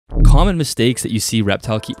common mistakes that you see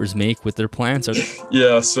reptile keepers make with their plants?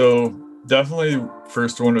 Yeah, so definitely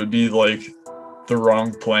first one would be like the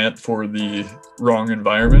wrong plant for the wrong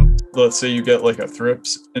environment. Let's say you get like a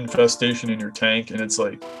thrips infestation in your tank and it's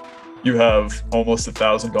like you have almost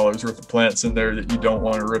 $1,000 worth of plants in there that you don't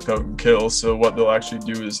want to rip out and kill. So what they'll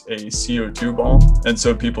actually do is a CO2 bomb. And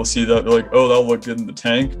so people see that, they're like, oh, that'll look good in the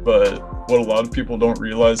tank. But what a lot of people don't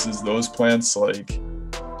realize is those plants, like,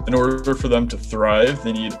 in order for them to thrive,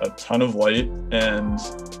 they need a ton of light, and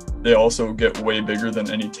they also get way bigger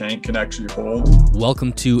than any tank can actually hold.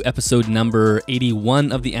 Welcome to episode number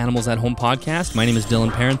 81 of the Animals at Home podcast. My name is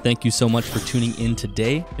Dyllon Parent. Thank you so much for tuning in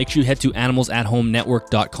today. Make sure you head to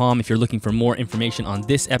animalsathomenetwork.com if you're looking for more information on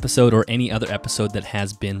this episode or any other episode that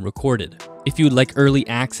has been recorded. If you would like early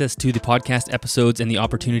access to the podcast episodes and the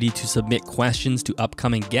opportunity to submit questions to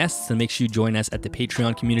upcoming guests, then make sure you join us at the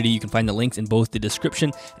Patreon community. You can find the links in both the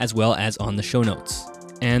description as well as on the show notes.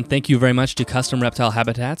 And thank you very much to Custom Reptile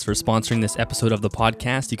Habitats for sponsoring this episode of the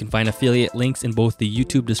podcast. You can find affiliate links in both the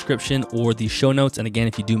YouTube description or the show notes. And again,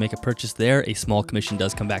 if you do make a purchase there, a small commission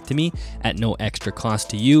does come back to me at no extra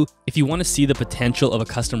cost to you. If you want to see the potential of a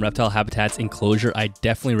Custom Reptile Habitats enclosure, I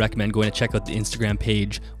definitely recommend going to check out the Instagram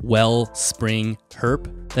page, Wellspring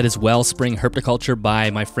Herp. That is Wellspring Herpetoculture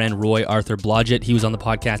by my friend Roy Arthur Blodgett. He was on the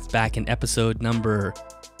podcast back in episode number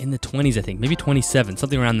in the 20s, I think, maybe 27,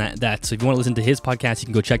 something around that. So if you want to listen to his podcast, you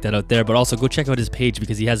can go check that out there, but also go check out his page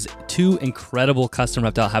because he has two incredible custom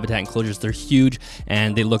reptile habitat enclosures. They're huge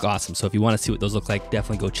and they look awesome. So if you want to see what those look like,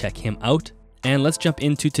 definitely go check him out. And let's jump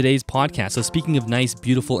into today's podcast. So speaking of nice,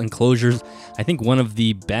 beautiful enclosures, I think one of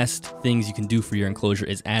the best things you can do for your enclosure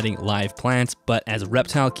is adding live plants. But as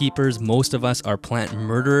reptile keepers, most of us are plant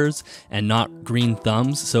murderers and not green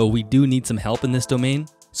thumbs. So we do need some help in this domain.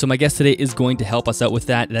 So my guest today is going to help us out with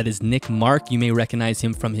that. That is Nick Mark. You may recognize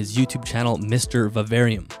him from his YouTube channel, Mr.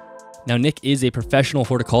 Vivarium. Now, Nick is a professional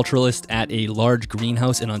horticulturalist at a large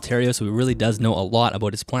greenhouse in Ontario, so he really does know a lot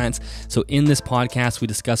about his plants. So in this podcast, we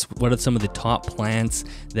discuss what are some of the top plants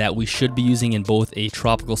that we should be using in both a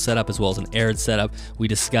tropical setup as well as an arid setup. We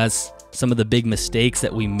discuss some of the big mistakes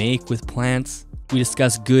that we make with plants. We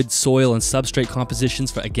discuss good soil and substrate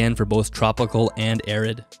compositions for both tropical and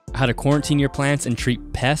arid. How to quarantine your plants and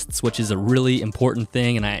treat pests, which is a really important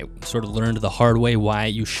thing, and I sort of learned the hard way why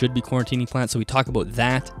you should be quarantining plants, so we talk about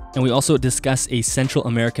that. And we also discuss a Central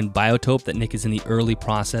American biotope that Nick is in the early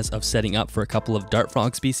process of setting up for a couple of dart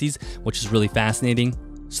frog species, which is really fascinating.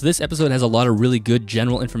 So this episode has a lot of really good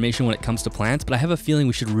general information when it comes to plants, but I have a feeling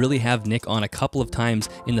we should really have Nick on a couple of times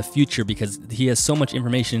in the future because he has so much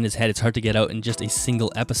information in his head, it's hard to get out in just a single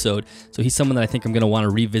episode. So he's someone that I think I'm going to want to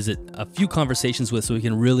revisit a few conversations with so we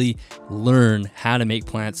can really learn how to make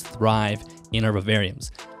plants thrive in our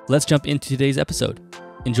vivariums. Let's jump into today's episode.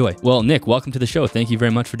 Enjoy. Well, Nick, welcome to the show. Thank you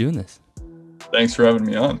very much for doing this. Thanks for having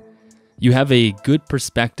me on. You have a good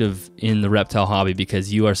perspective in the reptile hobby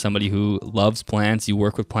because you are somebody who loves plants. You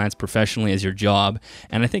work with plants professionally as your job.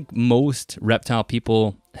 And I think most reptile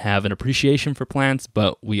people have an appreciation for plants,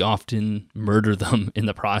 but we often murder them in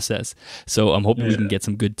the process. So I'm hoping we can get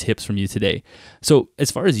some good tips from you today. So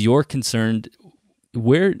as far as you're concerned,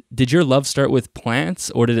 where did your love start with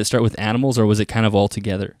plants, or did it start with animals, or was it kind of all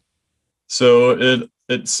together? So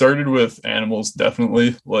it started with animals,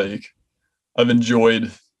 definitely. Like, I've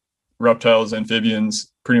enjoyed reptiles,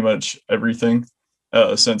 amphibians, pretty much everything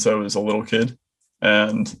since I was a little kid.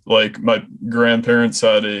 And like my grandparents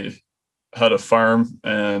had a farm,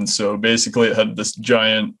 and so basically it had this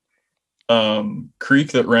giant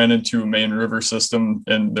creek that ran into a main river system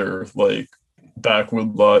in their like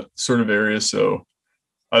backwood lot sort of area. So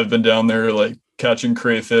I've been down there like catching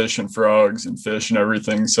crayfish and frogs and fish and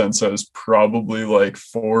everything since I was probably like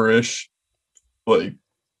 4-ish. Like,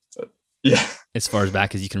 yeah. As far as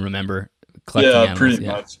back as you can remember collecting animals. Pretty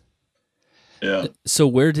much. Yeah. So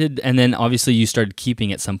and then obviously you started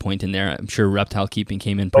keeping at some point in there. I'm sure reptile keeping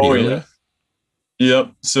came in pretty early. Yeah.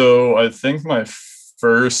 Yep. So I think my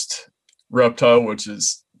first reptile, which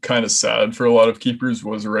is kind of sad for a lot of keepers,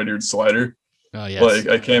 was a red-eared slider. Oh, yes. Like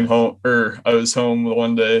I was home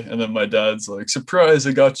one day and then my dad's like, surprise,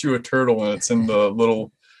 I got you a turtle, and it's in the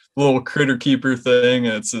little critter keeper thing.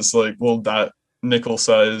 And it's this like little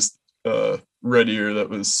nickel-sized red ear that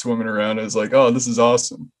was swimming around. I was like, oh, this is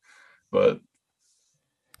awesome. But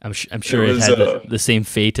I'm sure it had the same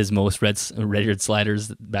fate as most red-eared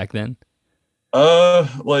sliders back then.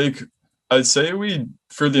 Like I'd say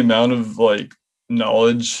for the amount of like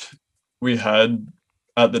knowledge we had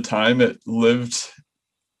at the time, it lived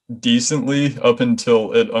decently up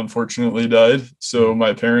until it unfortunately died. So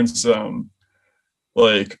my parents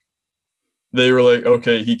like they were like,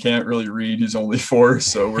 okay, he can't really read. He's only 4.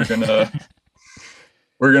 So we're gonna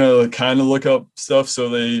kind of look up stuff. So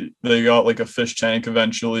they got like a fish tank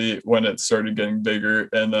eventually when it started getting bigger.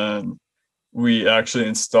 And then we actually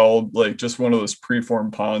installed like just one of those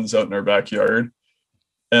preformed ponds out in our backyard.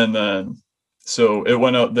 And then so it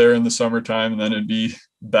went out there in the summertime, and then it'd be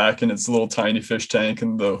back in its little tiny fish tank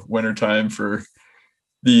in the wintertime for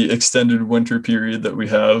the extended winter period that we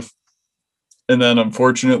have. And then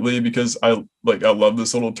unfortunately, because I love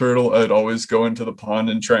this little turtle, I'd always go into the pond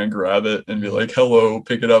and try and grab it and be like, hello,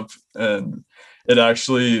 pick it up. And it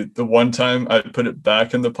actually, the one time I put it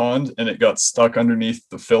back in the pond and it got stuck underneath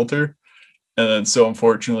the filter. And then so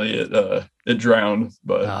unfortunately it drowned.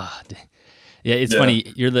 But yeah, it's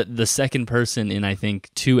funny. You're the second person in I think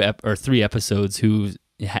 2 or 3 episodes who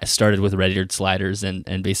started with red-eared sliders, and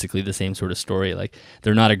basically the same sort of story. Like,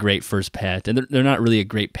 they're not a great first pet, and they're not really a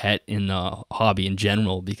great pet in the hobby in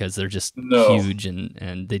general, because they're just huge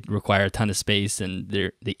and they require a ton of space, and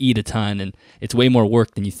they eat a ton, and it's way more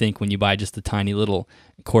work than you think when you buy just a tiny little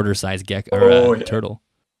quarter-sized gecko or turtle.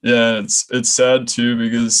 Yeah, it's sad too,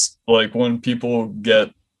 because like when people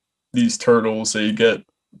get these turtles, they get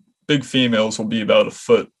big females will be about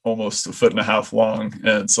almost a foot and a half long,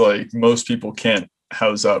 and it's like most people can't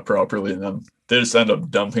house that properly, and then they just end up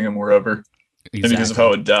dumping them wherever. Exactly. And because of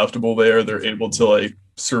how adaptable they are, they're able to like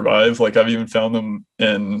survive. Like, I've even found them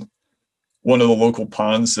in one of the local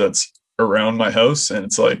ponds that's around my house, and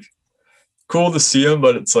it's like cool to see them,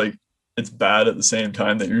 but it's like it's bad at the same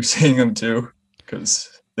time that you're seeing them too,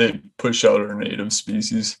 because they push out our native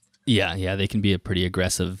species. Yeah, they can be a pretty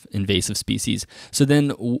aggressive, invasive species. So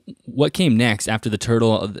then what came next after the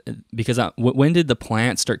turtle? Because when did the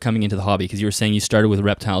plants start coming into the hobby? Because you were saying you started with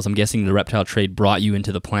reptiles. I'm guessing the reptile trade brought you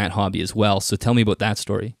into the plant hobby as well. So tell me about that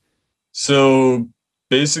story. So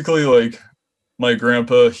basically, like, my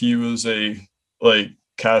grandpa, he was a like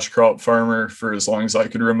cash crop farmer for as long as I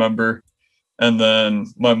could remember. And then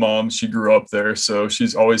my mom, she grew up there, so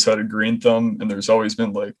she's always had a green thumb, and there's always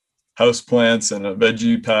been like house plants and a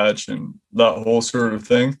veggie patch and that whole sort of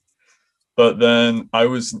thing. But then I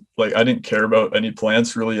was like, I didn't care about any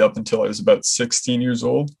plants really up until I was about 16 years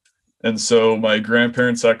old. And so my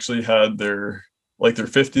grandparents actually had their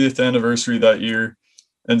 50th anniversary that year.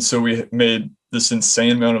 And so we made this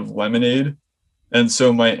insane amount of lemonade. And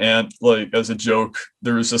so my aunt, like, as a joke,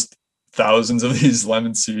 there was just thousands of these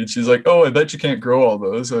lemon seeds. She's like, oh, I bet you can't grow all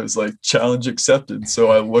those. I was like, challenge accepted. So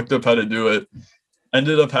I looked up how to do it.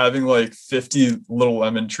 Ended up having like 50 little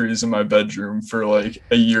lemon trees in my bedroom for like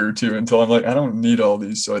a year or two, until I'm like, I don't need all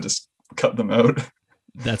these. So I just cut them out.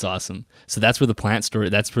 That's awesome. So that's where the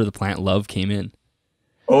plant love came in.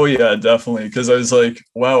 Oh yeah, definitely. Cause I was like,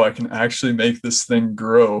 wow, I can actually make this thing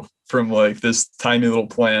grow from like this tiny little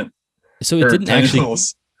plant. So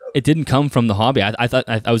it didn't come from the hobby. I thought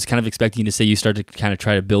I was kind of expecting you to say you started to kind of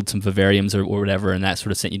try to build some vivariums or whatever, and that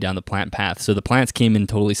sort of sent you down the plant path. So the plants came in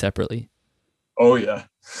totally separately. Oh yeah.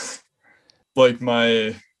 Like,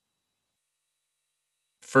 my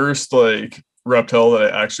first like reptile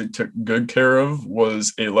that I actually took good care of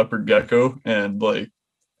was a leopard gecko. And like,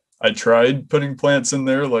 I tried putting plants in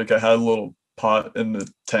there. Like, I had a little pot in the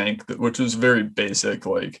tank which was very basic,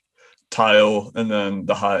 like tile and then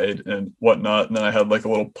the hide and whatnot. And then I had like a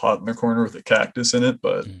little pot in the corner with a cactus in it.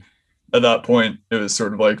 But at that point, it was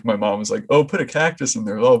sort of like my mom was like, oh, put a cactus in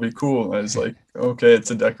there. That'll be cool. And I was like, okay,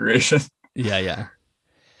 it's a decoration. Yeah.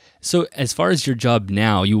 So as far as your job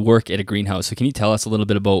now, you work at a greenhouse. So can you tell us a little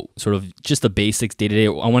bit about sort of just the basics day to day?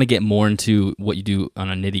 I want to get more into what you do on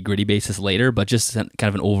a nitty gritty basis later, but just kind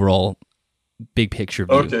of an overall big picture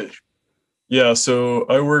view. Okay. Yeah. So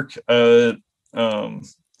I work at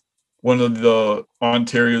one of the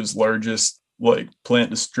Ontario's largest like plant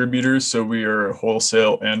distributors. So we are a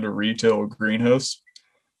wholesale and a retail greenhouse.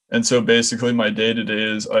 And so basically my day to day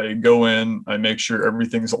is I go in, I make sure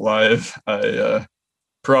everything's alive. I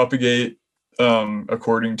propagate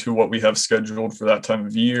according to what we have scheduled for that time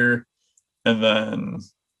of year. And then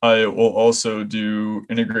I will also do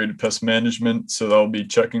integrated pest management. So I'll be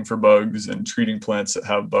checking for bugs and treating plants that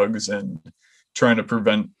have bugs and trying to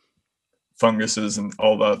prevent funguses and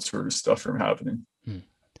all that sort of stuff from happening.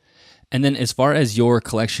 And then as far as your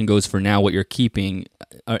collection goes for now, what you're keeping,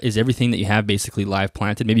 is everything that you have basically live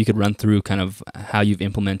planted? Maybe you could run through kind of how you've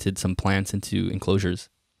implemented some plants into enclosures.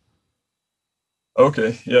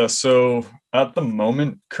 Okay, yeah. So at the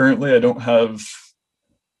moment, currently, I don't have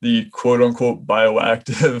the quote unquote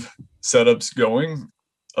bioactive setups going.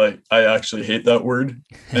 Like, I actually hate that word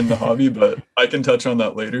in the hobby, but I can touch on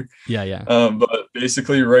that later. Yeah. But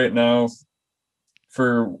basically right now,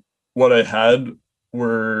 for what I had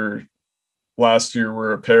were last year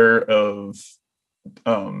were a pair of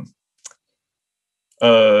um,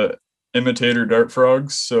 uh, imitator dart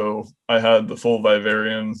frogs. So I had the full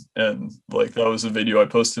vivarium, and like that was a video I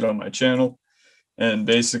posted on my channel. And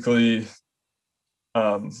basically,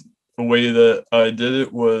 um, the way that I did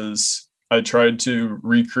it was I tried to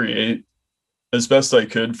recreate as best I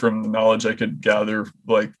could from the knowledge I could gather,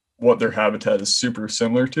 like what their habitat is super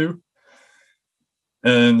similar to.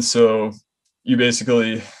 And so you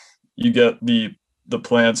basically you get the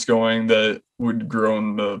plants going that would grow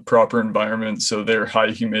in the proper environment. So they're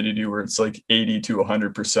high humidity where it's like 80 to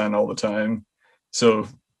 100% all the time. So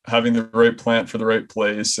having the right plant for the right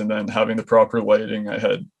place and then having the proper lighting.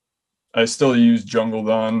 I still use Jungle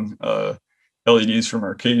Dawn LEDs from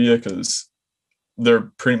Arcadia because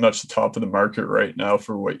they're pretty much the top of the market right now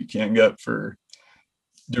for what you can get for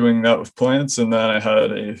doing that with plants. And then I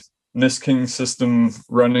had a Mist King system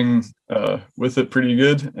running with it pretty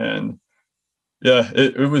good. And yeah,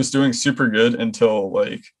 it was doing super good until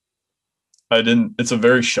like it's a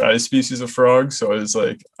very shy species of frog. So I was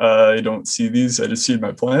like, I don't see these. I just seed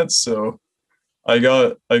my plants. So I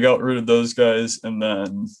got rid of those guys. And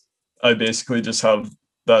then I basically just have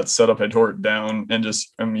that setup. I tore it down and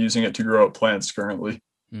just I'm using it to grow out plants currently.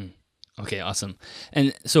 Okay, awesome.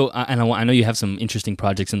 And so, I know you have some interesting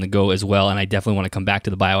projects in the go as well, and I definitely want to come back to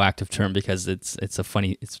the bioactive term because it's a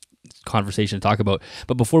funny conversation to talk about.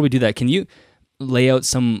 But before we do that, can you lay out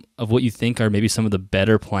some of what you think are maybe some of the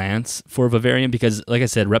better plants for vivarium? Because, like I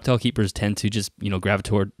said, reptile keepers tend to just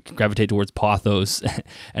gravitate towards pothos,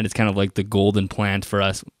 and it's kind of like the golden plant for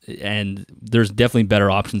us. And there's definitely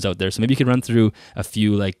better options out there. So maybe you could run through a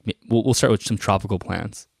few. Like we'll start with some tropical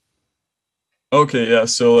plants. Okay, yeah.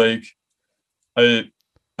 So like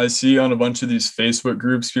I see on a bunch of these Facebook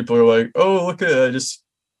groups, people are like, "Oh, look at it, I just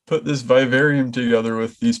put this vivarium together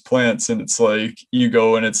with these plants," and it's like you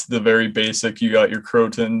go and it's the very basic. You got your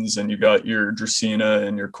crotons and you got your dracaena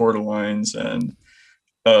and your cordylines and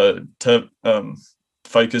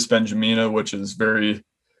ficus benjamina, which is very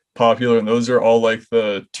popular, and those are all like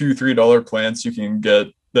the $2-3 plants you can get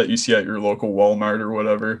that you see at your local Walmart or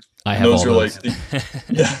whatever. I And have all those.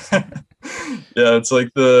 yeah. Yeah, it's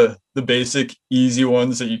like the basic easy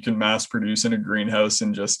ones that you can mass produce in a greenhouse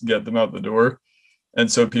and just get them out the door. And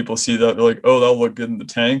so people see that they're like, "Oh, that'll look good in the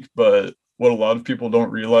tank." But what a lot of people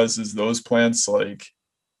don't realize is those plants, like,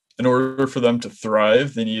 in order for them to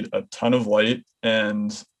thrive, they need a ton of light,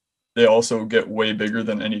 and they also get way bigger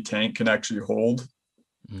than any tank can actually hold.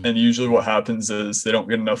 And usually what happens is they don't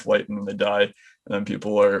get enough light and then they die. And then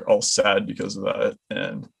people are all sad because of that.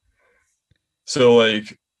 And so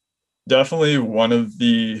like definitely one of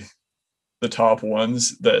the top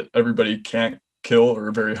ones that everybody can't kill or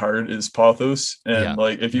very hard is pothos. And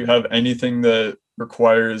like if you have anything that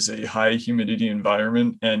requires a high humidity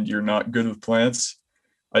environment and you're not good with plants,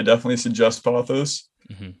 I definitely suggest pothos.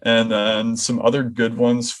 And then some other good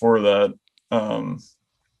ones for that,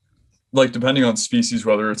 like depending on species,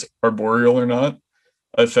 whether it's arboreal or not,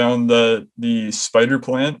 I found that the spider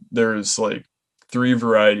plant, there's like 3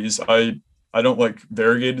 varieties. I don't like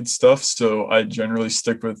variegated stuff, so I generally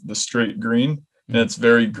stick with the straight green, and it's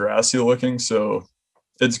very grassy looking, so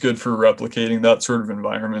it's good for replicating that sort of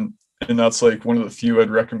environment. And that's like one of the few I'd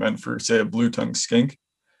recommend for, say, a blue-tongued skink,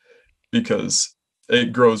 because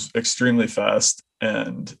it grows extremely fast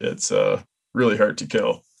and it's really hard to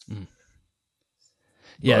kill.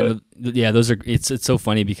 Yeah, those are. It's so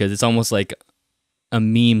funny because it's almost like a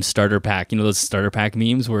meme starter pack. You know those starter pack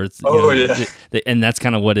memes where it's and that's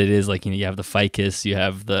kind of what it is. Like you have the ficus, you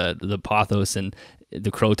have the pothos, and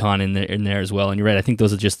the croton in there as well. And you're right. I think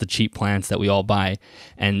those are just the cheap plants that we all buy,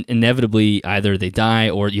 and inevitably either they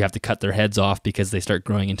die or you have to cut their heads off because they start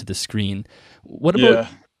growing into the screen. What about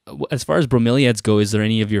as far as bromeliads go? Is there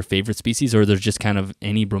any of your favorite species, or there's just kind of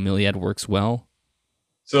any bromeliad works well?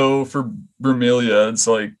 So for bromeliads,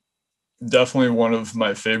 like definitely one of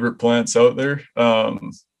my favorite plants out there.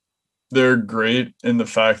 They're great in the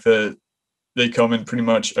fact that they come in pretty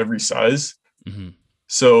much every size.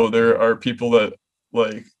 So there are people that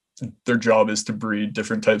like their job is to breed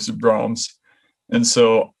different types of broms. And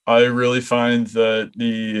so I really find that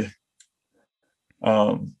the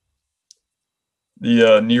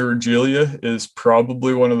Neurogelia is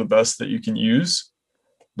probably one of the best that you can use,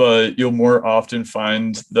 but you'll more often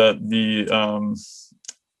find that the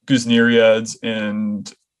Gusneriads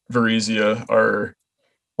and Varesia are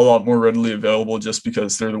a lot more readily available just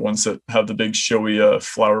because they're the ones that have the big showy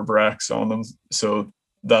flower bracts on them. So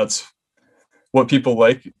that's what people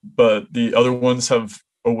like, but the other ones have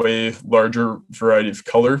a way larger variety of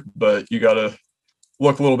color, but you got to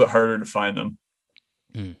look a little bit harder to find them.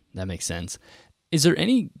 That makes sense. Is there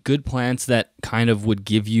any good plants that kind of would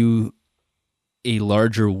give you a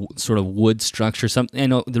larger sort of wood structure? Something I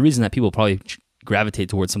know the reason that people probably gravitate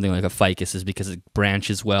towards something like a ficus is because it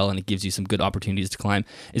branches well and it gives you some good opportunities to climb.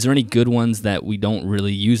 Is there any good ones that we don't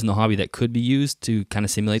really use in the hobby that could be used to kind of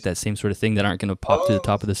simulate that same sort of thing that aren't going to pop to the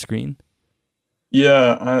top of the screen?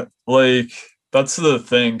 Yeah, like that's the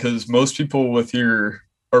thing, because most people with your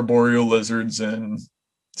arboreal lizards, and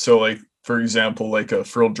so like for example, like a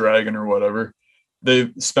frilled dragon or whatever,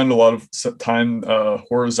 they spend a lot of time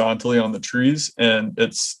horizontally on the trees, and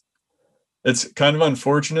it's kind of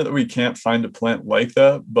unfortunate that we can't find a plant like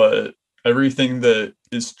that. But everything that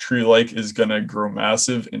is tree-like is gonna grow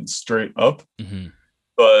massive and straight up. Mm-hmm.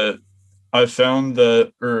 But I found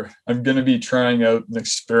that, or I'm going to be trying out an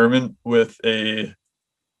experiment with a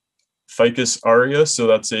Ficus aria. So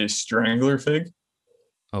that's a strangler fig.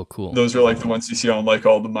 Oh, cool. Those are like the ones you see on like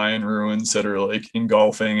all the Mayan ruins that are like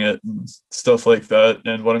engulfing it and stuff like that.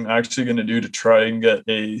 And what I'm actually going to do to try and get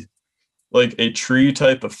a tree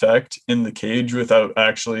type effect in the cage without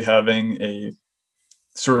actually having a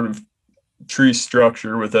sort of tree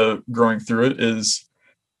structure without growing through it is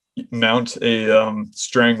mount a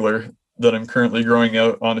strangler that I'm currently growing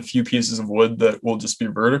out on a few pieces of wood that will just be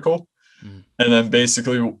vertical. And then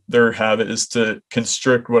basically their habit is to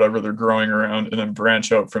constrict whatever they're growing around and then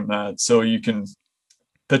branch out from that. So you can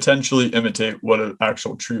potentially imitate what an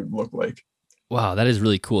actual tree would look like. Wow, that is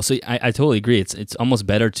really cool. So I totally agree. It's almost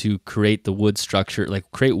better to create the wood structure,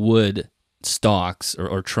 like create wood stalks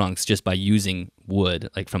or trunks just by using wood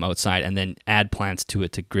like from outside and then add plants to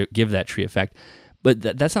it to give that tree effect. But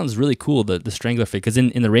that sounds really cool, the strangler fig, because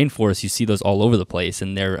in the rainforest you see those all over the place,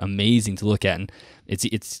 and they're amazing to look at. And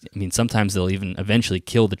it's I mean, sometimes they'll even eventually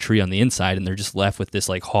kill the tree on the inside, and they're just left with this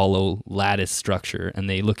like hollow lattice structure, and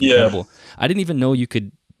they look incredible. I didn't even know you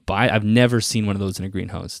could buy. I've never seen one of those in a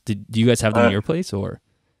greenhouse. Do you guys have them in your place or?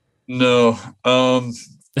 No.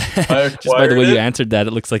 Just by the way you answered that,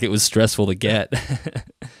 it looks like it was stressful to get.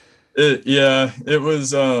 It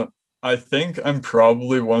was. I think I'm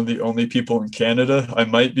probably one of the only people in Canada. I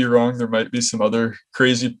might be wrong. There might be some other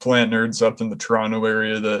crazy plant nerds up in the Toronto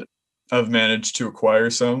area that have managed to acquire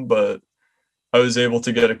some, but I was able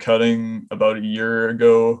to get a cutting about a year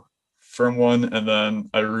ago from one, and then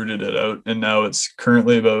I rooted it out, and now it's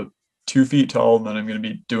currently about 2 feet tall, and then I'm going to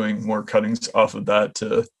be doing more cuttings off of that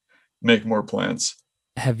to make more plants.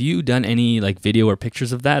 Have you done any like video or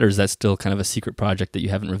pictures of that, or is that still kind of a secret project that you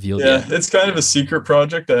haven't revealed yet? Yeah, it's kind of a secret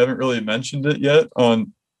project. I haven't really mentioned it yet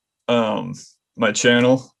on my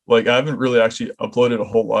channel. Like I haven't really actually uploaded a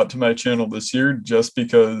whole lot to my channel this year just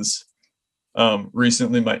because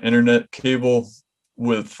recently my internet cable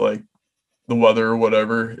with like the weather or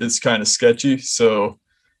whatever is kind of sketchy. So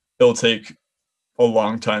it'll take a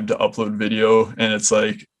long time to upload video, and it's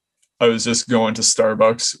like I was just going to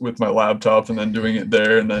Starbucks with my laptop and then doing it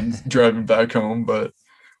there and then driving back home. But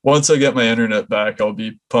once I get my internet back, I'll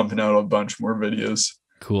be pumping out a bunch more videos.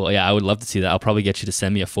 Cool. Yeah, I would love to see that. I'll probably get you to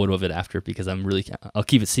send me a photo of it after because I'll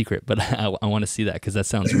keep it secret, but I want to see that because that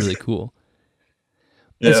sounds really cool.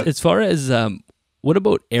 Yeah. As far as, what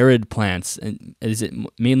about arid plants? And is it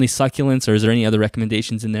mainly succulents, or is there any other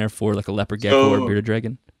recommendations in there for like a leopard gecko or bearded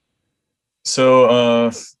dragon? So,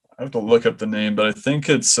 I have to look up the name, but I think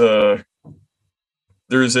it's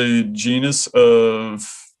there's a genus of,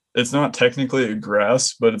 it's not technically a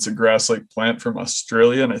grass, but it's a grass-like plant from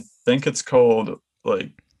Australia, and I think it's called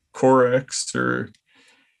like Corex, or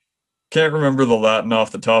can't remember the Latin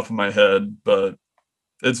off the top of my head, but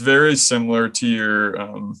it's very similar to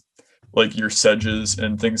your like your sedges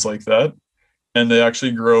and things like that, and they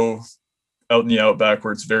actually grow out in the outback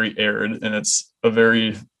where it's very arid, and it's a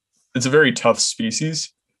very tough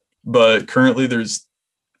species. But currently there's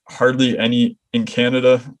hardly any in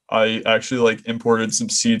Canada. I actually like imported some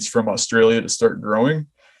seeds from Australia to start growing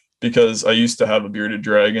because I used to have a bearded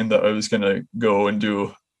dragon that I was going to go and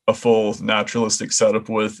do a full naturalistic setup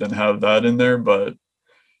with and have that in there. But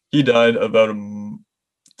he died about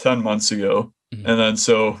 10 months ago. Mm-hmm. And then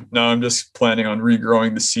so now I'm just planning on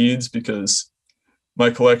regrowing the seeds because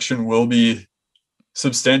my collection will be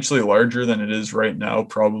substantially larger than it is right now,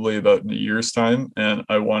 probably about in a year's time. And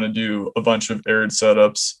I want to do a bunch of arid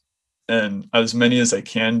setups, and as many as I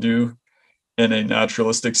can do in a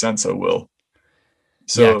naturalistic sense, I will.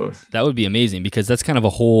 So yeah, that would be amazing because that's kind of a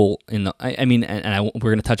hole in the, we're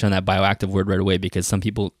going to touch on that bioactive word right away because some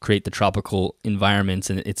people create the tropical environments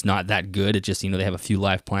and it's not that good. It just, they have a few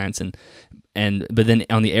live plants but then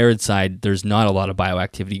on the arid side, there's not a lot of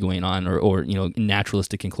bioactivity going on or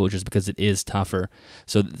naturalistic enclosures because it is tougher.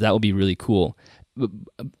 So that would be really cool.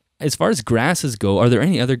 as far as grasses go, are there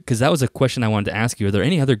any other, because that was a question I wanted to ask you, are there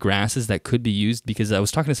any other grasses that could be used? Because I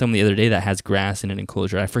was talking to someone the other day that has grass in an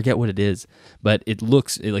enclosure. I forget what it is, but it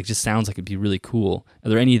like just sounds like it'd be really cool. Are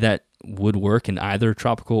there any that would work in either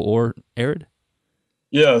tropical or arid?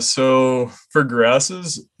 Yeah, so for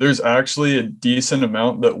grasses, there's actually a decent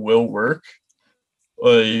amount that will work.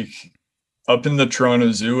 Like up in the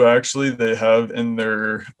Toronto Zoo, actually, they have in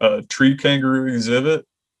their tree kangaroo exhibit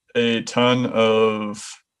a ton of,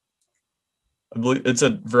 I believe it's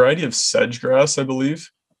a variety of sedge grass, I believe.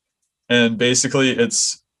 And basically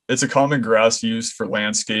it's a common grass used for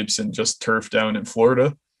landscapes and just turf down in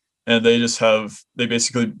Florida. And they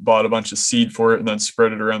basically bought a bunch of seed for it and then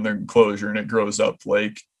spread it around their enclosure, and it grows up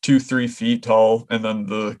like 2-3 feet tall, and then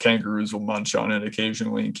the kangaroos will munch on it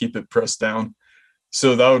occasionally and keep it pressed down.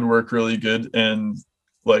 So that would work really good. And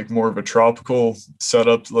like more of a tropical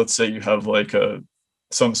setup, let's say you have like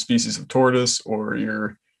some species of tortoise, or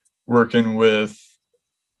you're working with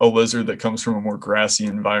a lizard that comes from a more grassy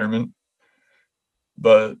environment.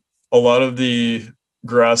 But a lot of the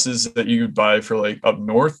grasses that you buy for like up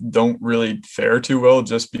north don't really fare too well,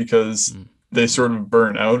 just because they sort of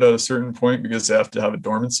burn out at a certain point because they have to have a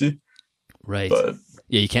dormancy. Right. But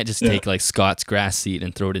Yeah, you can't just take like Scott's grass seed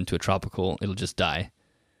and throw it into a tropical. It'll just die.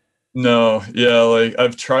 no, yeah, like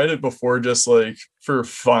I've tried it before just like for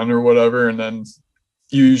fun or whatever, and then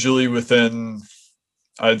usually within,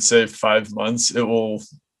 I'd say, 5 months, it will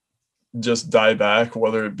just die back,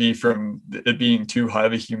 whether it be from it being too high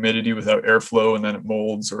of a humidity without airflow and then it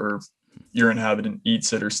molds, or your inhabitant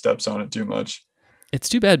eats it or steps on it too much. It's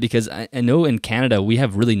too bad because I know in Canada we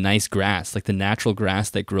have really nice grass, like the natural grass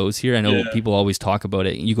that grows here. I know Yeah. people always talk about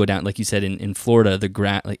it. You go down, like you said, in Florida, the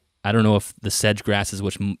grass, like I don't know if the sedge grass is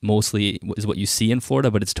which mostly is what you see in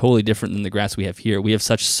Florida, but it's totally different than the grass we have here. We have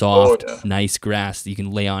such soft, Yeah. nice grass that you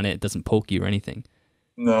can lay on it. It doesn't poke you or anything.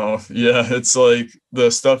 No, yeah, it's like the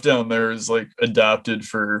stuff down there is like adapted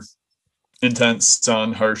for intense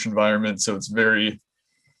sun, harsh environment, so it's very,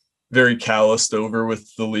 very calloused over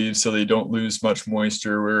with the leaves, so they don't lose much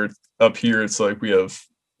moisture. Where up here, it's like we have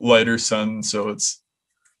lighter sun, so it's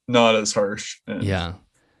not as harsh. And Yeah.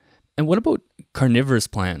 And what about carnivorous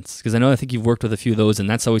plants? Because I think you've worked with a few of those, and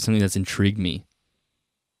that's always something that's intrigued me.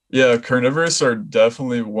 yeah, carnivorous are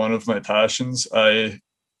definitely one of my passions. I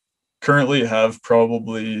currently have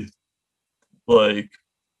probably like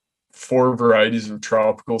 4 varieties of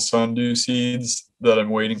tropical sundew seeds that I'm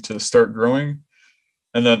waiting to start growing.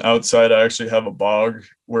 And then outside, I actually have a bog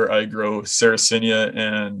where I grow Sarracenia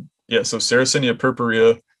and so Sarracenia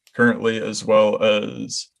purpurea currently, as well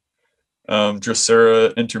as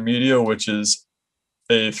Drosera intermedia, which is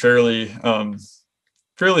a fairly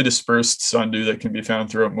dispersed sundew that can be found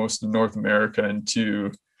throughout most of North America and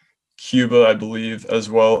to Cuba, I believe, as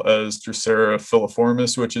well as Drosera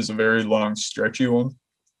filiformis, which is a very long, stretchy one.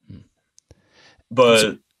 So,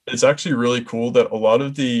 But it's actually really cool that a lot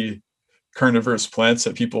of the carnivorous plants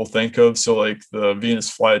that people think of, so like the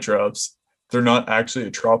Venus flytraps, they're not actually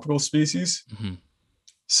a tropical species. mhm.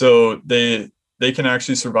 So they can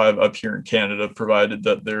actually survive up here in Canada, provided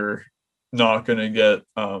that they're not going to get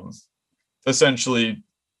essentially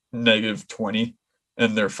 -20,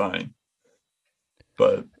 and they're fine.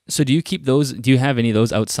 But So do you keep those? Do you have any of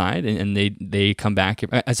those outside, and they come back?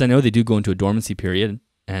 As I know, they do go into a dormancy period,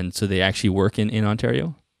 and so they actually work in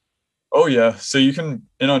Ontario. oh yeah, so you can,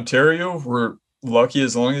 in Ontario, we're lucky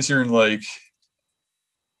as long as you're in like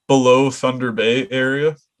below Thunder Bay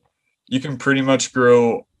area, you can pretty much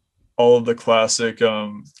grow all of the classic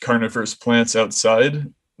carnivorous plants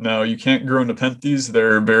outside. Now you can't grow Nepenthes;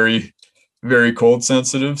 they're very, very cold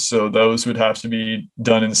sensitive, so those would have to be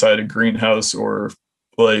done inside a greenhouse, or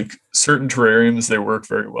like certain terrariums they work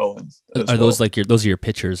very well in as Are well. those like those are your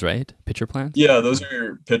pitchers, right? Pitcher plants. Yeah, those are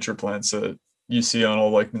your pitcher plants that you see on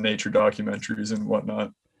all like the nature documentaries and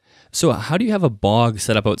whatnot. So how do you have a bog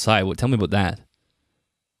set up outside? Tell me about that.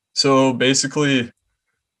 So basically,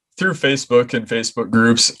 through Facebook and Facebook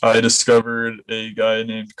groups, I discovered a guy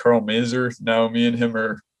named Carl Mazer. Now me and him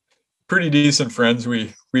are pretty decent friends.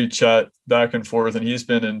 We chat back and forth, and he's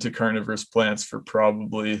been into carnivorous plants for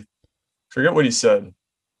probably, forget what he said,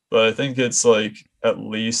 but I think it's like at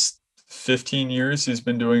least 15 years he's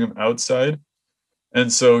been doing them outside.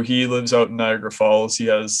 And so he lives out in Niagara Falls. He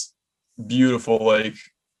has beautiful, like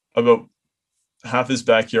about half his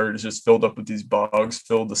backyard is just filled up with these bogs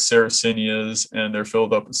filled with Sarracenias, and they're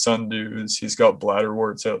filled up with sundews. He's got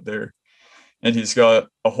bladderworts out there, and he's got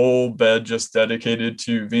a whole bed just dedicated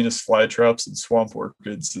to Venus flytraps and swamp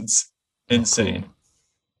orchids. It's Oh, insane. cool.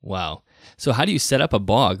 Wow. So how do you set up a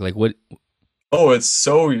bog? Like what? Oh, it's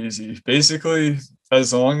so easy. Basically,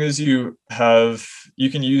 as long as you have you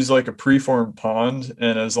can use like a preformed pond,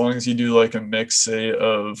 and as long as you do like a mix, say,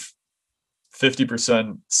 of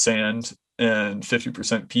 50% sand and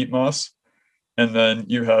 50% peat moss, and then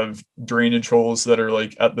you have drainage holes that are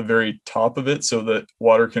like at the very top of it so that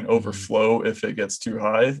water can overflow if it gets too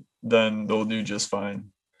high, then they'll do just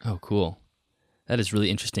fine. Oh, cool. That is really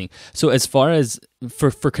interesting. So as far as for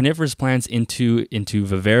coniferous plants into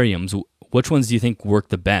vivariums, which ones do you think work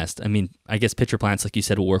the best? I mean, I guess pitcher plants, like you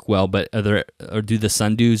said, will work well, but do the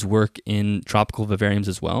sundews work in tropical vivariums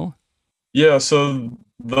as well? Yeah, so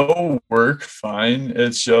they'll work fine.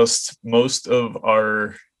 It's just most of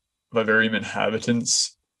our vivarium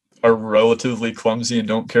inhabitants are relatively clumsy and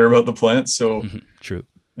don't care about the plants. So True.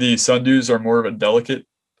 the sundews are more of a delicate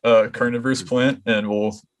carnivorous plant and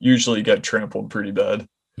will usually get trampled pretty bad.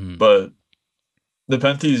 But the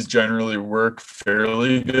penthes generally work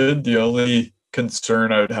fairly good. The only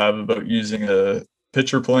concern I would have about using a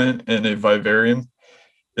pitcher plant in a vivarium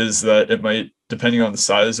is that it might, depending on the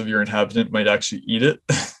size of your inhabitant, might actually eat it.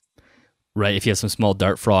 Right. If you have some small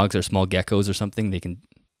dart frogs or small geckos or something, they can.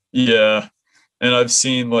 Yeah. And I've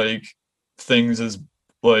seen like things as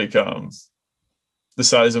like the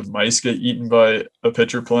size of mice get eaten by a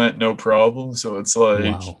pitcher plant, no problem. So it's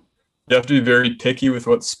like Wow. you have to be very picky with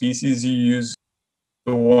what species you use.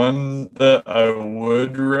 The one that I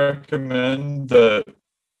would recommend that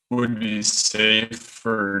would be safe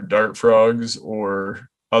for dart frogs or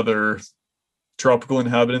other tropical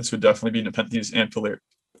inhabitants would definitely be Nepenthes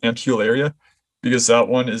ampularia, because that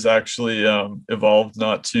one is actually evolved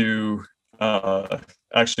not to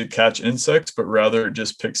actually catch insects, but rather it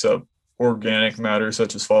just picks up organic matter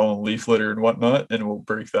such as fallen leaf litter and whatnot, and will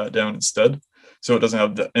break that down instead. So it doesn't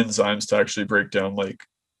have the enzymes to actually break down like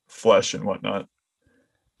flesh and whatnot.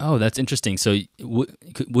 Oh, that's interesting. So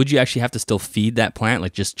would you actually have to still feed that plant,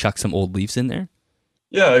 like just chuck some old leaves in there?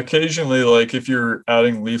 Yeah, occasionally, like if you're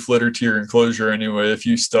adding leaf litter to your enclosure anyway, if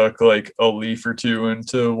you stuck like a leaf or two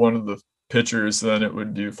into one of the pitchers, then it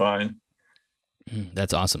would do fine.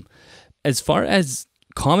 That's awesome. As far as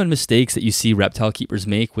common mistakes that you see reptile keepers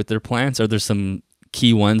make with their plants, are there some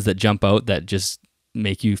key ones that jump out that just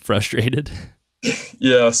make you frustrated?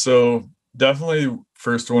 Yeah, so definitely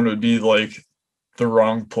first one would be like the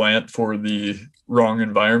wrong plant for the wrong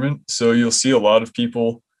environment. So you'll see a lot of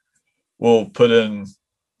people will put in,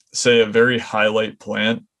 say, a very highlight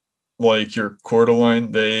plant like your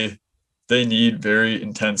cordyline. They need very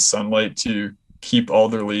intense sunlight to keep all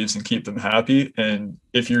their leaves and keep them happy. And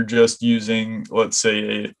if you're just using, let's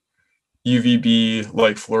say, a UVB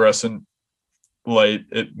like fluorescent light,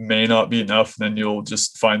 it may not be enough. Then you'll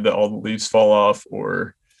just find that all the leaves fall off,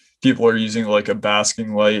 or people are using like a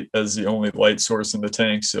basking light as the only light source in the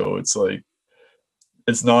tank. So it's like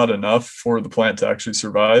it's not enough for the plant to actually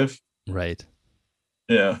survive. Right.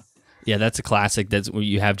 Yeah. Yeah, that's a classic. That's where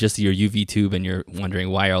you have just your UV tube and you're wondering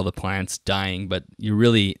why are all the plants dying, but you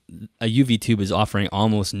really, a UV tube is offering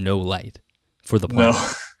almost no light for the plant.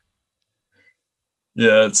 No.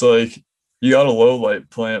 Yeah, it's like you got a low light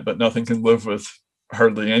plant, but nothing can live with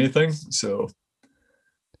hardly anything. So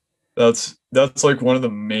that's like one of the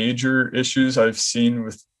major issues I've seen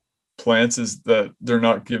with plants, is that they're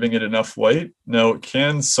not giving it enough light. Now, it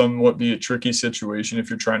can somewhat be a tricky situation if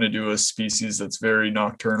you're trying to do a species that's very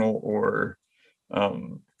nocturnal or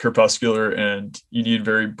crepuscular, and you need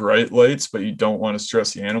very bright lights, but you don't want to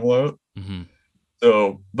stress the animal out. Mm-hmm.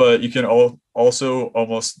 So, but you can also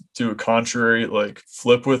almost do a contrary, like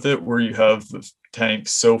flip with it, where you have the tank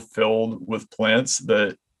so filled with plants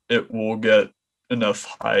that it will get enough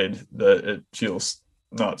hide that it feels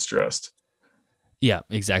not stressed. Yeah,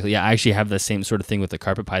 exactly. Yeah, I actually have the same sort of thing with the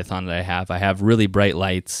carpet python that I have. I have really bright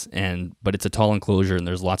lights, but it's a tall enclosure and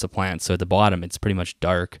there's lots of plants. So at the bottom, it's pretty much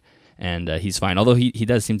dark, and he's fine. Although he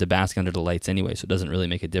does seem to bask under the lights anyway, so it doesn't really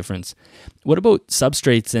make a difference. What about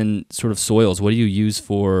substrates and sort of soils? What do you use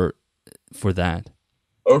for that?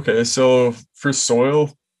 Okay, so for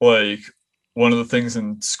soil, like one of the things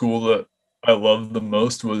in school that I loved the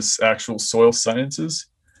most was actual soil sciences.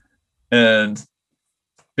 And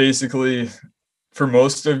basically, for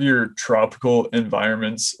most of your tropical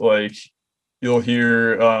environments, like you'll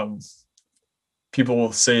hear people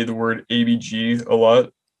will say the word ABG a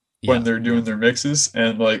lot when Yeah. they're doing their mixes,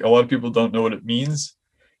 and like a lot of people don't know what it means.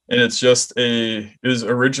 And it was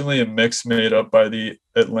originally a mix made up by the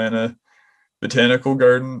Atlanta Botanical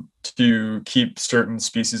Garden to keep certain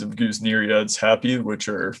species of goose nereids happy, which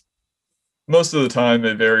are most of the time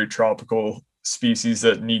a very tropical species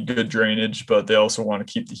that need good drainage, but they also want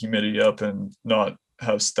to keep the humidity up and not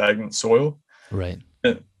have stagnant soil. Right.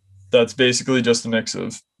 And that's basically just a mix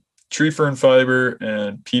of tree fern fiber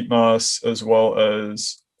and peat moss, as well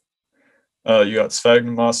as You got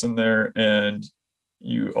sphagnum moss in there, and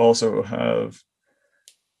you also have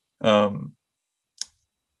um,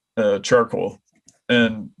 charcoal,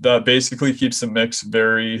 and that basically keeps the mix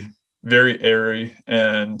very, very airy,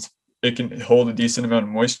 and it can hold a decent amount of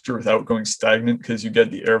moisture without going stagnant because you get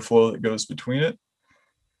the airflow that goes between it.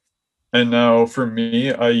 And now for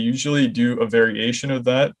me, I usually do a variation of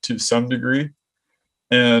that to some degree.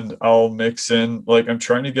 And I'll mix in, like, I'm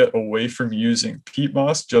trying to get away from using peat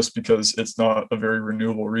moss just because it's not a very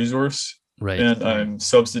renewable resource. Right. And I'm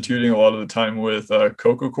substituting a lot of the time with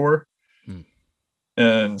coco coir. Hmm.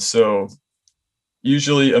 And so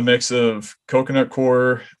usually a mix of coconut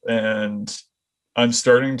coir, and I'm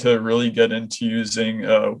starting to really get into using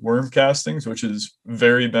worm castings, which is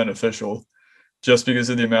very beneficial just because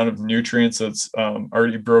of the amount of nutrients that's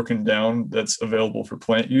already broken down that's available for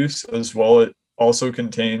plant use. As well, it also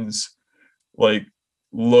contains like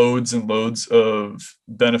loads and loads of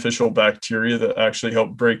beneficial bacteria that actually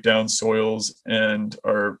help break down soils and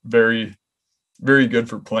are very, very good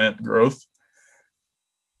for plant growth.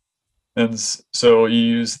 And so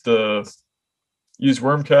you use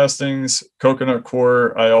worm castings, coconut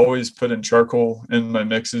coir. I always put in charcoal in my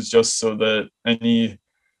mixes just so that any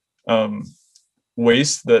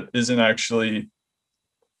waste that isn't actually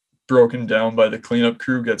broken down by the cleanup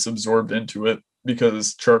crew gets absorbed into it,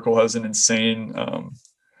 because charcoal has an insane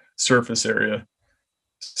surface area.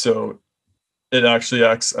 So it actually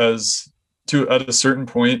acts as, to at a certain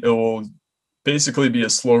point, it will basically be a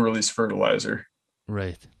slow release fertilizer.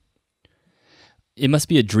 Right. It must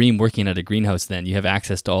be a dream working at a greenhouse then. You have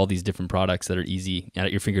access to all these different products that are easy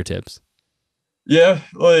at your fingertips. Yeah,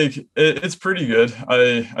 like it's pretty good.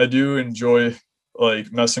 I do enjoy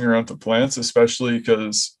like messing around with plants, especially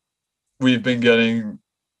because we've been getting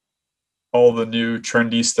all the new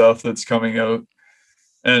trendy stuff that's coming out,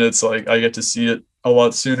 and it's like I get to see it a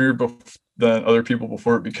lot sooner than other people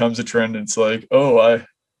before it becomes a trend. It's like, oh,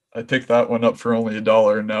 I picked that one up for only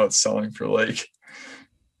 $1 and now it's selling for like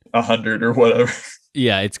 100 or whatever.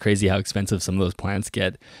 Yeah, it's crazy how expensive some of those plants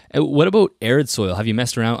get. What about arid soil? Have you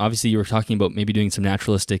messed around? Obviously, you were talking about maybe doing some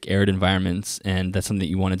naturalistic arid environments, and that's something that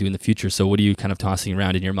you want to do in the future. So what are you kind of tossing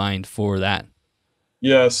around in your mind for that?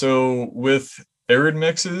 Yeah, so with arid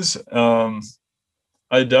mixes,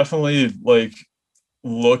 I definitely like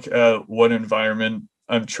look at what environment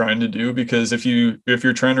I'm trying to do, because if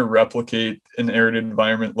you're trying to replicate an arid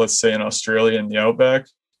environment, let's say in Australia in the outback,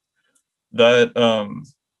 that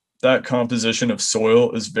that composition of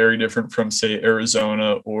soil is very different from, say,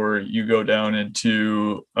 Arizona, or you go down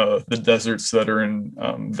into the deserts that are in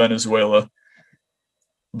Venezuela.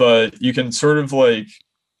 But you can sort of like,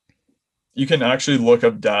 you can actually look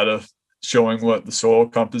up data showing what the soil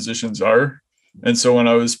compositions are. And so when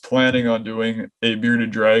I was planning on doing a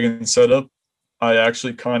bearded dragon setup, I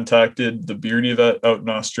actually contacted the beardy vet out in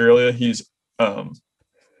Australia. He's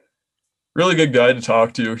really good guy to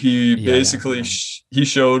talk to. He basically he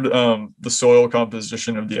showed the soil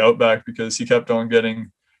composition of the outback, because he kept on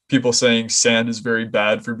getting people saying sand is very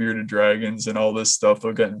bad for bearded dragons and all this stuff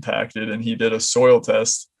will get impacted. And he did a soil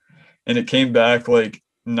test, and it came back like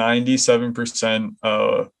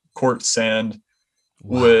 97% quartz sand.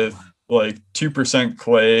 Wow. With like 2%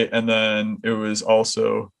 clay, and then it was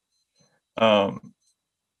also like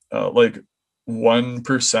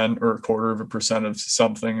 1% or 1/4% of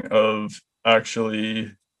something of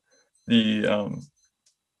actually the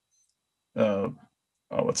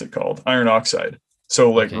what's it called, iron oxide,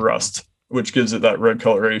 so like rust, which gives it that red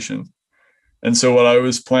coloration. And so what I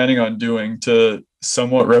was planning on doing to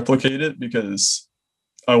somewhat replicate it, because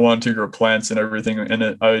I wanted to grow plants and everything in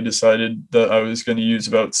it, I decided that I was going to use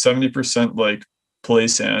about 70% like play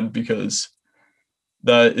sand, because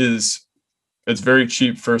it's very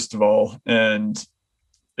cheap, first of all, and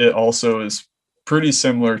it also is pretty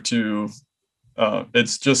similar to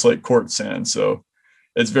it's just like quartz sand, so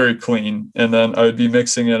it's very clean. And then I would be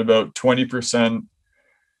mixing in about 20%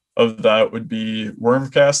 of that would be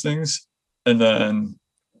worm castings, and then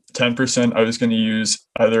 10% I was going to use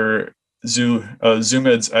either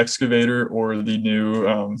Zoomed's excavator or the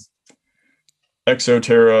new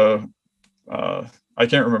Exoterra, I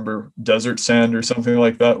can't remember, desert sand or something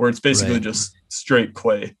like that, where it's basically just straight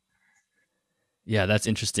clay. Yeah, that's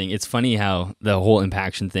interesting. It's funny how the whole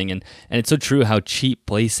impaction thing, and it's so true how cheap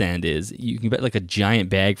play sand is. You can get like a giant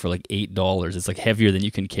bag for like $8. It's like heavier than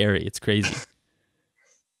you can carry. It's crazy.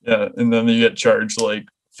 Yeah, and then you get charged like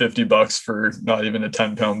 $50 for not even a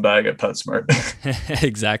 10-pound bag at PetSmart.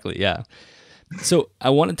 Exactly, yeah. So I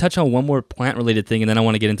want to touch on one more plant-related thing, and then I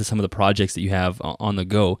want to get into some of the projects that you have on the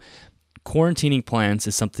go. quarantining plants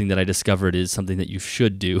is something that I discovered is something that you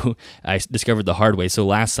should do. I discovered the hard way. So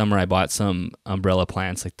last summer I bought some umbrella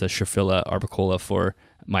plants like the Schrophilla arbicola for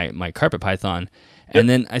my carpet python. Yep. And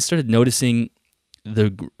then I started noticing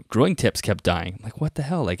the growing tips kept dying. I'm like, what the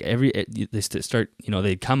hell? Like they start,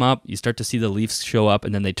 they'd come up, you start to see the leaves show up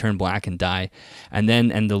and then they turn black and die. And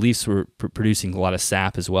the leaves were producing a lot of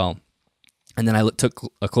sap as well. And then I took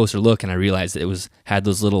a closer look and I realized that it had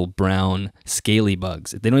those little brown scaly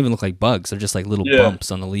bugs. They don't even look like bugs. They're just like little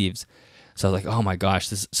bumps on the leaves. So I was like, oh my gosh.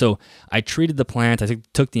 So I treated the plant. I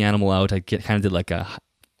took the animal out. I kind of did like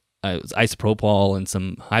it was isopropyl and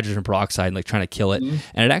some hydrogen peroxide and like trying to kill it. Mm-hmm.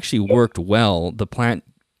 And it actually worked well. The plant,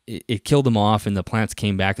 it killed them off and the plants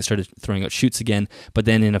came back and started throwing out shoots again. But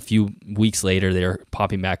then in a few weeks later, they were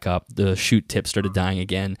popping back up. The shoot tips started dying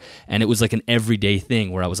again. And it was like an everyday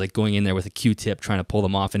thing where I was like going in there with a Q-tip trying to pull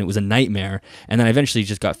them off. And it was a nightmare. And then I eventually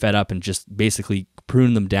just got fed up and just basically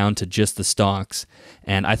pruned them down to just the stalks.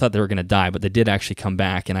 And I thought they were going to die, but they did actually come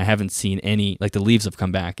back. And I haven't seen any, like the leaves have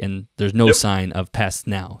come back and there's no sign of pests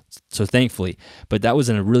now. So thankfully, but that was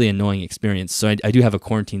a really annoying experience. So I do have a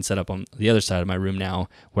quarantine set up on the other side of my room now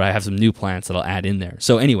where I have some new plants that I'll add in there.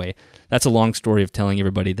 So anyway, that's a long story of telling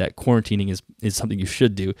everybody that quarantining is something you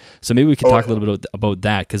should do. So maybe we can talk a little bit about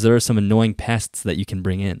that because there are some annoying pests that you can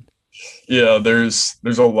bring in. Yeah, there's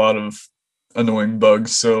a lot of annoying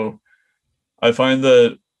bugs. So I find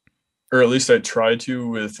that, or at least I try to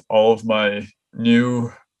with all of my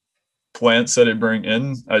new plants that I bring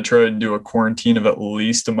in, I try to do a quarantine of at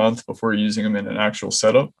least a month before using them in an actual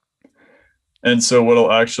setup. And so what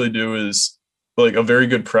I'll actually do is, like, a very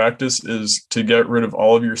good practice is to get rid of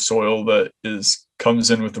all of your soil that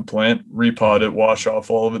comes in with the plant, repot it, wash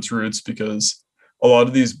off all of its roots, because a lot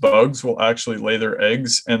of these bugs will actually lay their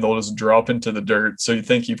eggs and they'll just drop into the dirt. So you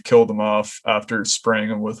think you've killed them off after spraying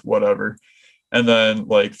them with whatever. And then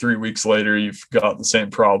like 3 weeks later, you've got the same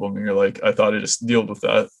problem. And you're like, I thought I just dealt with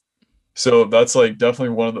that. So that's like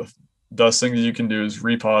definitely one of the best things you can do is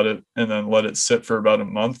repot it and then let it sit for about a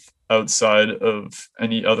month outside of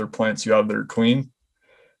any other plants you have that are clean.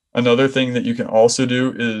 Another thing that you can also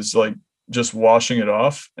do is like just washing it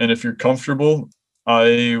off. And if you're comfortable,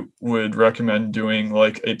 I would recommend doing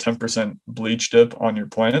like a 10% bleach dip on your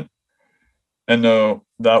plant. And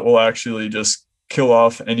that will actually just kill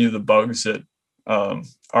off any of the bugs that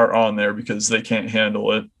are on there because they can't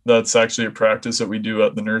handle it. That's actually a practice that we do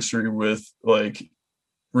at the nursery with like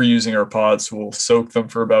reusing our pots. We'll soak them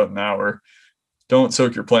for about an hour. Don't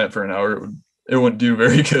soak your plant for an hour. It wouldn't do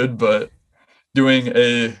very good, but doing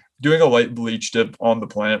a light bleach dip on the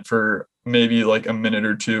plant for maybe like a minute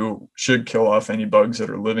or two should kill off any bugs that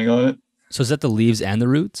are living on it. So is that the leaves and the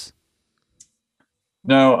roots?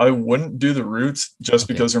 Now, I wouldn't do the roots just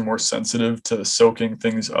because they're more sensitive to soaking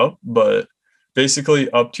things up, but basically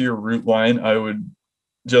up to your root line, I would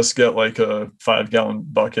just get like a 5-gallon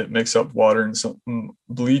bucket, mix up water and some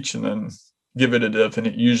bleach, and then give it a dip, and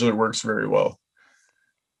it usually works very well.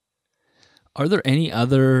 Are there any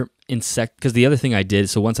other because the other thing I did,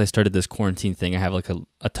 so once I started this quarantine thing, I have like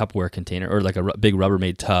a Tupperware container or like a big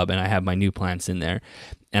Rubbermaid tub, and I have my new plants in there.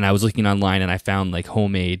 And I was looking online and I found like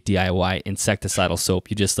homemade DIY insecticidal soap.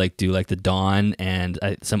 You just like do like the Dawn and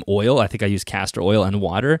some oil. I think I used castor oil and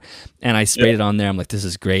water, and I sprayed it on there. I'm like, this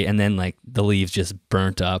is great. And then like the leaves just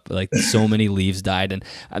burnt up. Like so many leaves died, and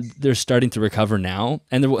they're starting to recover now.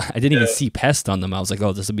 And I didn't even see pests on them. I was like,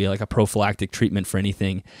 oh, this will be like a prophylactic treatment for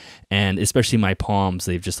anything. And especially my palms,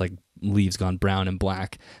 they've just like leaves gone brown and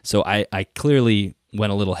black. So I clearly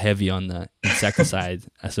went a little heavy on the insecticide.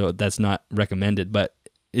 So that's not recommended. But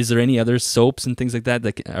is there any other soaps and things like that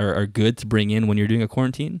that are good to bring in when you're doing a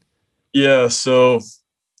quarantine? Yeah, so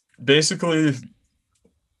basically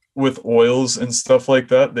with oils and stuff like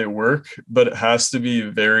that, they work, but it has to be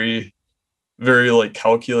very, very like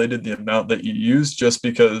calculated the amount that you use, just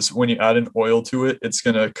because when you add an oil to it, it's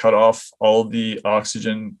going to cut off all the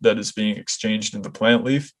oxygen that is being exchanged in the plant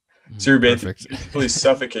leaf. So you're basically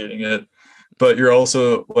suffocating it, but you're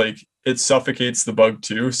also like, it suffocates the bug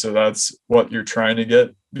too. So that's what you're trying to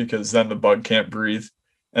get, because then the bug can't breathe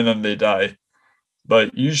and then they die.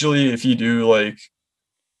 But usually if you do like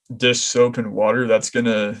dish soap and water, that's going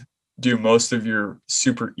to do most of your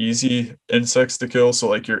super easy insects to kill. So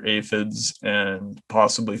like your aphids and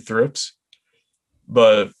possibly thrips.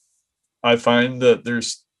 But I find that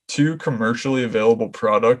there's 2 commercially available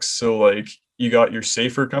products. So like you got your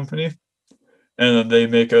Safer company, and then they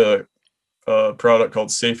make a product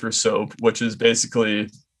called Safer Soap, which is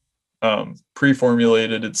basically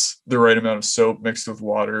pre-formulated. It's the right amount of soap mixed with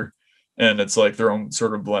water, and it's like their own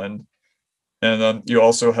sort of blend. And then you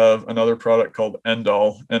also have another product called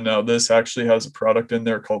Endol. And now this actually has a product in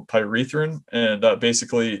there called pyrethrin, and that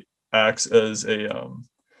basically acts as a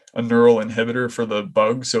neural inhibitor for the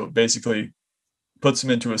bug. So it basically puts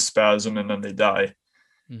them into a spasm and then they die.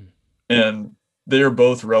 Mm. And they are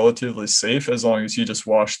both relatively safe as long as you just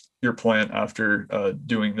wash your plant after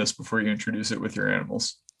doing this before you introduce it with your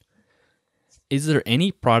animals. Is there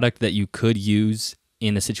any product that you could use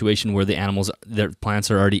in a situation where their plants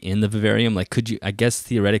are already in the vivarium? Like, could you, I guess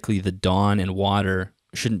theoretically the Dawn and water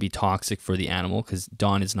shouldn't be toxic for the animal, because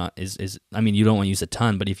Dawn is not, I mean, you don't want to use a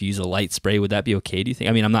ton, but if you use a light spray, would that be okay, do you think?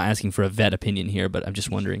 I mean, I'm not asking for a vet opinion here, but I'm just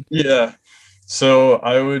wondering. Yeah. So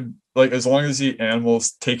I would like, as long as the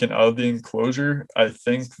animal's taken out of the enclosure, I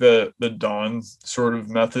think that the Dawn sort of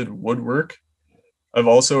method would work. I've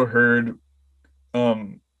also heard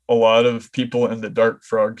a lot of people in the dart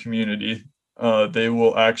frog community, they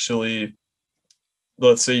will actually,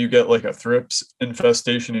 let's say you get like a thrips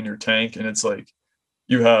infestation in your tank, and it's like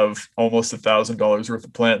you have almost $1,000 worth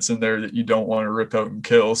of plants in there that you don't want to rip out and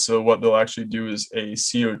kill. So what they'll actually do is a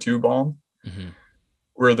CO2 bomb,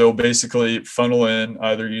 where they'll basically funnel in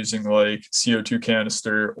either using like CO2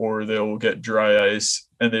 canister, or they'll get dry ice,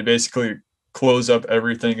 and they basically close up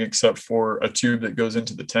everything except for a tube that goes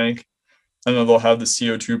into the tank. And then they'll have the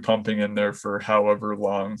CO2 pumping in there for however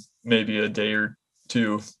long, maybe a day or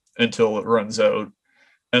two, until it runs out.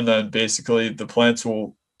 And then basically the plants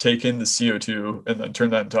will take in the CO2 and then turn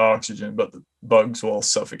that into oxygen, but the bugs will all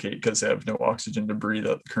suffocate because they have no oxygen to breathe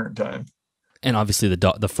at the current time. And obviously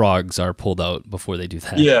the frogs are pulled out before they do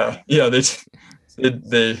that. Yeah, they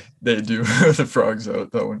do the frogs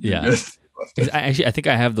out. That wouldn't be good. I think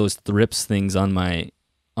I have those thrips things on a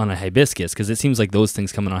hibiscus, because it seems like those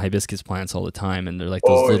things come in on hibiscus plants all the time, and they're like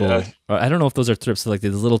those little. I don't know if those are thrips. They're like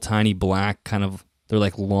these little tiny black kind of. They're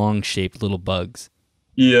like long shaped little bugs.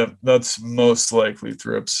 Yeah, that's most likely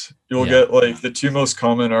thrips. You'll get like the two most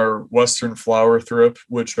common are Western flower thrip,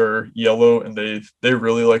 which are yellow, and they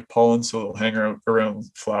really like pollen, so they'll hang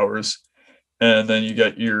around flowers. And then you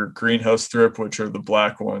get your greenhouse thrip, which are the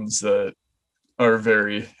black ones that are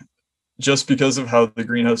very, just because of how the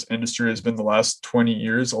greenhouse industry has been the last 20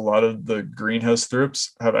 years, a lot of the greenhouse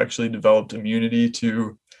thrips have actually developed immunity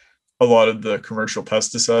to a lot of the commercial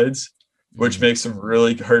pesticides, which makes them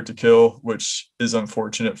really hard to kill, which is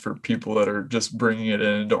unfortunate for people that are just bringing it in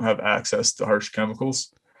and don't have access to harsh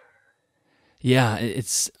chemicals. Yeah,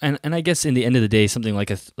 and I guess in the end of the day, something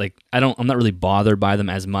like I'm not really bothered by them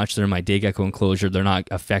as much. They're in my day gecko enclosure. They're not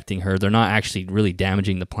affecting her. They're not actually really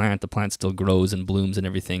damaging the plant. The plant still grows and blooms and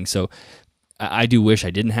everything. So I do wish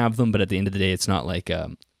I didn't have them, but at the end of the day, it's not like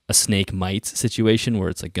a snake mites situation where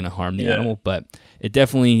it's like going to harm the animal. But it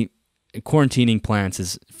definitely, quarantining plants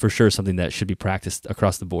is for sure something that should be practiced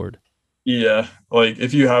across the board. Yeah, like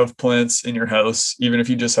if you have plants in your house, even if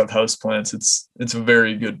you just have house plants, it's a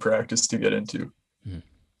very good practice to get into.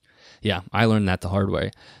 Yeah, I learned that the hard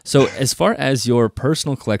way. So as far as your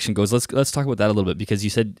personal collection goes, let's talk about that a little bit, because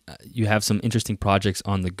you said you have some interesting projects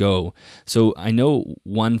on the go. So I know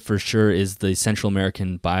one for sure is the Central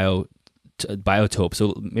American Biotope.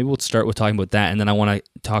 So maybe we'll start with talking about that, and then I want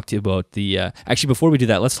to talk to you about the actually before we do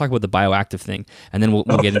that, let's talk about the bioactive thing, and then we'll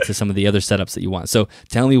get into some of the other setups that you want. So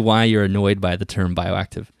tell me why you're annoyed by the term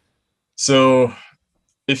bioactive. So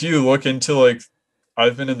if you look into, like,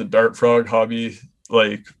 I've been in the dart frog hobby,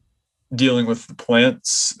 like dealing with the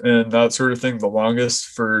plants and that sort of thing, the longest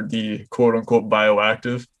for the quote unquote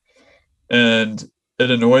bioactive, and it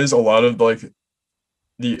annoys a lot of like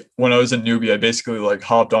when I was a newbie, I basically like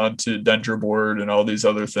hopped onto Dendroboard and all these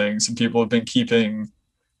other things, and people have been keeping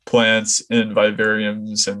plants in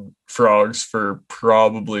vivariums and frogs for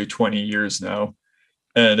probably 20 years now.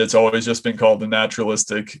 And it's always just been called the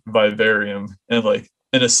naturalistic vivarium. And like,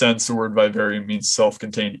 in a sense, the word vivarium means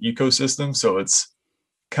self-contained ecosystem. So it's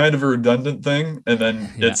kind of a redundant thing. And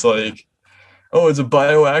then it's like, oh, it's a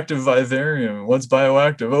bioactive vivarium. What's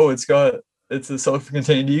bioactive? Oh, it's a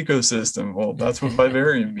self-contained ecosystem. Well, that's what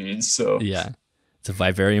vivarium means. So yeah, it's a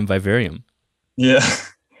vivarium. Yeah.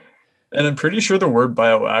 And I'm pretty sure the word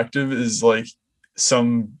bioactive is like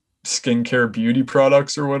some skincare beauty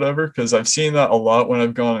products or whatever, because I've seen that a lot when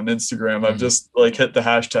I've gone on Instagram. I've just like hit the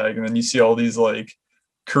hashtag, and then you see all these like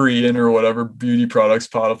Korean or whatever beauty products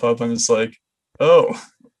pop up. I'm just like, oh.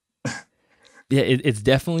 Yeah, it's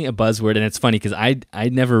definitely a buzzword, and it's funny because I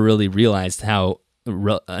never really realized how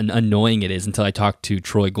annoying it is until I talked to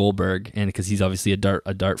Troy Goldberg, and because he's obviously a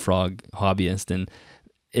dart frog hobbyist, and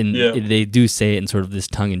they do say it in sort of this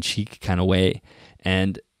tongue-in-cheek kind of way,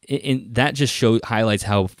 and that just highlights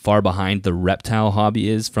how far behind the reptile hobby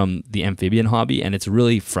is from the amphibian hobby, and it's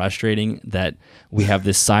really frustrating that we have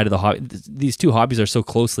this side of the hobby. These two hobbies are so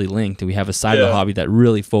closely linked, and we have a side of the hobby that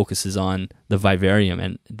really focuses on the vivarium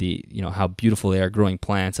and the how beautiful they are growing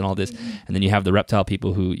plants and all this, and then you have the reptile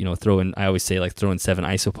people who throw in. I always say like throw in 7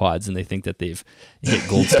 isopods, and they think that they've hit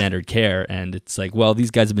gold standard care, and it's like, well,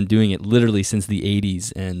 these guys have been doing it literally since the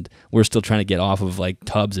 80s, and we're still trying to get off of like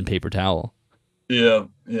tubs and paper towel. Yeah,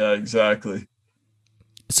 exactly.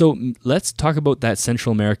 So let's talk about that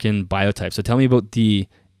Central American biotype. So tell me about the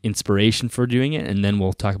inspiration for doing it, and then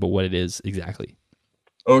we'll talk about what it is exactly.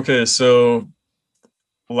 Okay, so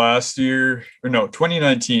last year, or no,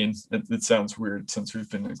 2019, it sounds weird since we've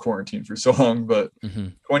been in quarantine for so long, but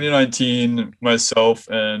 2019, myself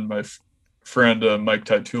and my friend Mike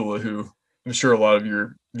Taitula, who I'm sure a lot of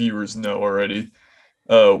your viewers know already,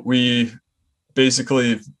 we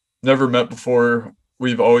basically never met before.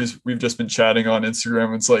 We've just been chatting on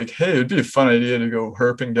Instagram. It's like, hey, it'd be a fun idea to go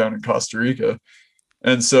herping down in Costa Rica.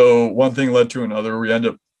 And so one thing led to another. We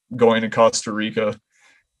ended up going to Costa Rica,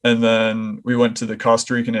 and then we went to the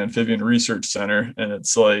Costa Rican Amphibian Research Center, and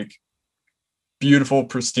it's like beautiful,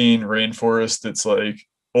 pristine rainforest. It's like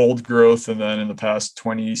old growth. And then in the past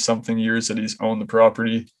 20 something years that he's owned the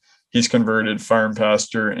property, he's converted farm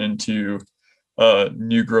pasture into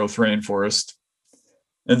new growth rainforest.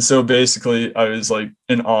 And so basically I was like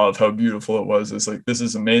in awe of how beautiful it was. It's like, this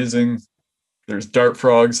is amazing. There's dart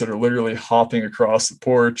frogs that are literally hopping across the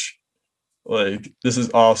porch. Like, this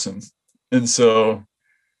is awesome. And so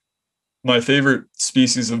my favorite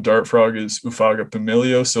species of dart frog is Ufaga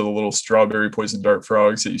pumilio, so the little strawberry poison dart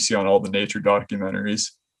frogs that you see on all the nature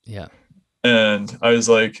documentaries. Yeah. And I was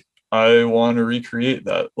like, I want to recreate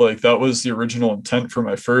that. Like, that was the original intent for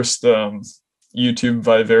my first YouTube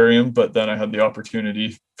vivarium, but then I had the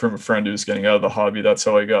opportunity from a friend who was getting out of the hobby. That's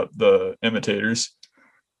how I got the imitators.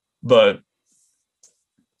 But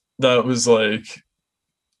that was like,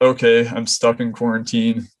 okay, I'm stuck in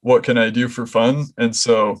quarantine. What can I do for fun? And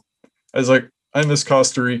so I was like, I miss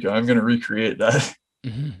Costa Rica. I'm going to recreate that.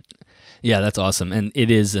 Mm-hmm. Yeah, that's awesome. And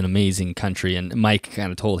it is an amazing country. And Mike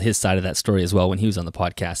kind of told his side of that story as well when he was on the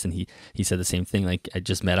podcast. And he said the same thing. Like, I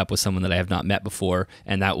just met up with someone that I have not met before.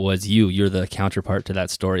 And that was you. You're the counterpart to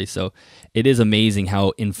that story. So it is amazing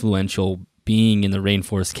how influential being in the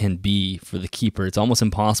rainforest can be for the keeper. It's almost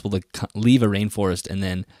impossible to leave a rainforest and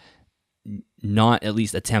then not at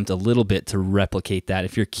least attempt a little bit to replicate that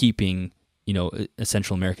if you're keeping, a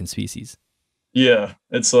Central American species. Yeah,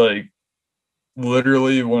 it's like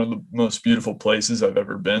literally one of the most beautiful places I've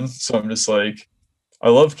ever been. So I'm just like, I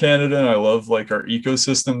love Canada and I love like our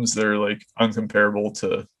ecosystems. They're like uncomparable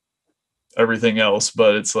to everything else,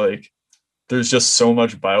 but it's like there's just so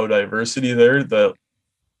much biodiversity there that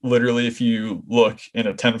literally if you look in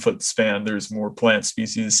a 10-foot span, there's more plant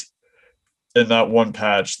species in that one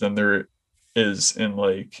patch than there is in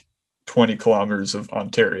like 20 kilometers of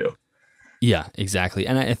Ontario. Yeah, exactly.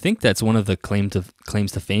 And I think that's one of the claims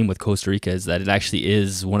to fame with Costa Rica is that it actually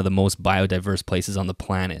is one of the most biodiverse places on the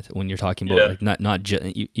planet when you're talking about like not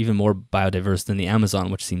even more biodiverse than the Amazon,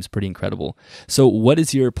 which seems pretty incredible. So what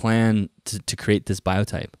is your plan to create this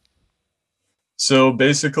biotype? So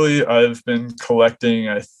basically I've been collecting,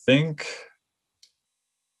 I think,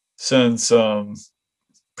 since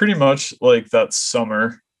pretty much like that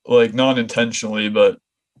summer, like not intentionally, but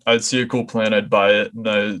I'd see a cool plant, I'd buy it.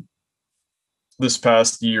 And this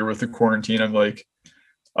past year with the quarantine, I'm like,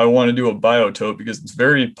 I want to do a biotope because it's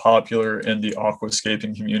very popular in the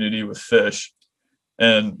aquascaping community with fish.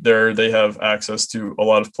 And there they have access to a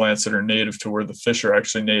lot of plants that are native to where the fish are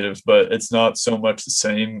actually native, but it's not so much the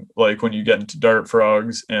same like when you get into dart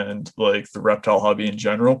frogs and like the reptile hobby in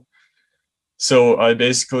general. So I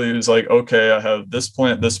basically was like, okay, I have this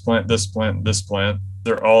plant, this plant, this plant, this plant.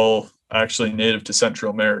 They're all actually native to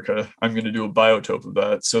Central America. I'm going to do a biotope of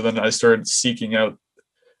that. So then I started seeking out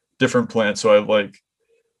different plants. So I have like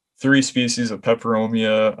 3 species of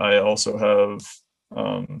peperomia. I also have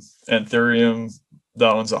anthurium.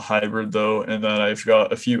 That one's a hybrid though. And then I've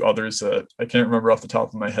got a few others that I can't remember off the top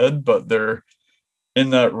of my head, but they're in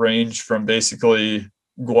that range from basically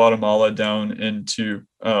Guatemala down into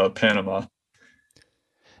Panama.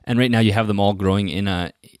 And right now you have them all growing in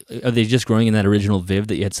are they just growing in that original viv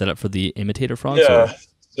that you had set up for the imitator frogs? Yeah.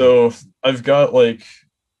 So I've got like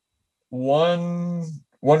one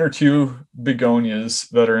or two begonias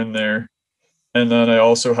that are in there. And then I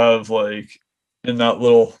also have like in that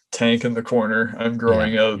little tank in the corner, I'm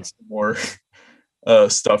growing out some more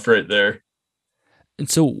stuff right there. And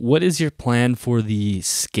so what is your plan for the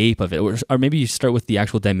scape of it? Or maybe you start with the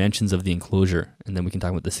actual dimensions of the enclosure and then we can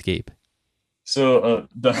talk about the scape. The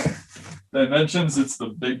dimensions, it's the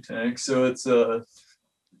big tank. So it's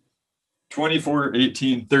 24,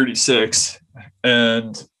 18, 36.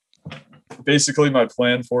 And basically my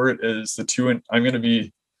plan for it is I'm going to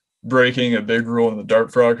be breaking a big rule in the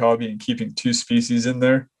dart frog hobby and keeping 2 species in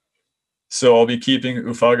there. So I'll be keeping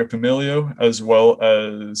Ufaga pumilio as well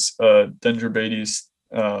as Dendrobates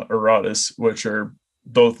auratus, which are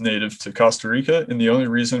both native to Costa Rica. And the only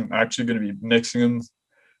reason I'm actually going to be mixing them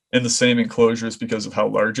in the same enclosure is because of how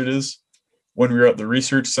large it is. When we were at the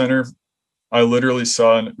research center, I literally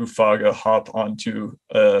saw an Ufaga hop onto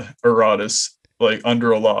auratus like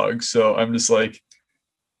under a log. So I'm just like,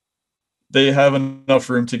 they have enough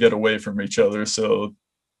room to get away from each other. So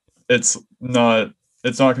it's not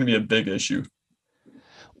going to be a big issue.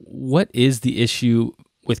 What is the issue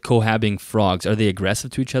with cohabiting frogs? Are they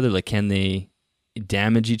aggressive to each other? Like, can they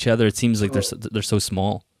damage each other? It seems like they're so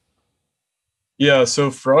small. Yeah, so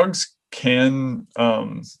frogs can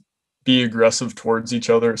be aggressive towards each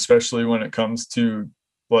other, especially when it comes to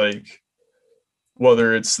like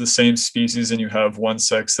whether it's the same species and you have one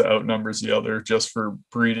sex that outnumbers the other just for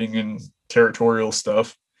breeding and territorial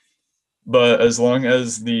stuff. But as long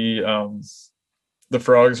as the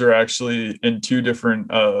frogs are actually in 2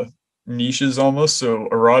 different niches almost. So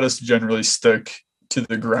auratus generally stick to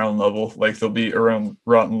the ground level, like they'll be around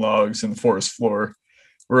rotten logs in the forest floor,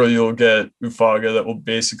 where you'll get Ufaga that will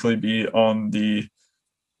basically be on the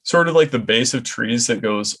sort of like the base of trees that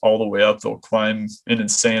goes all the way up. They'll climb an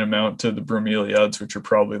insane amount to the bromeliads, which are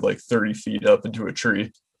probably like 30 feet up into a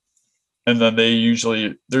tree. And then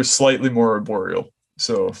they're slightly more arboreal.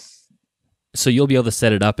 So you'll be able to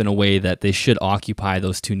set it up in a way that they should occupy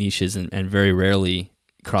those 2 niches and very rarely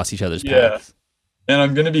cross each other's paths. And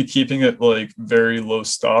I'm going to be keeping it like very low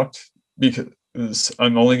stocked because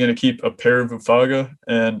I'm only going to keep a pair of Ufaga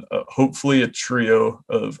and hopefully a trio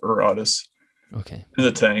of auratus in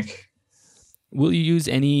the tank. Will you use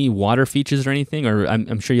any water features or anything? Or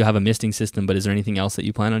I'm sure you'll have a misting system, but is there anything else that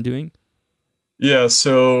you plan on doing? Yeah,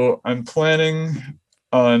 so I'm planning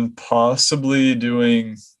on possibly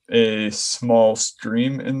doing a small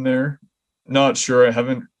stream in there. Not sure. I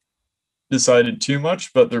haven't decided too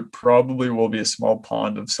much, but there probably will be a small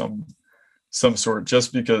pond of some sort,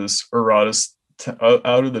 just because auratus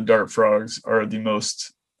out of the dart frogs are the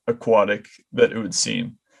most aquatic that it would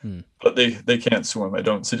seem. But they can't swim. I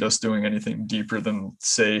don't suggest doing anything deeper than,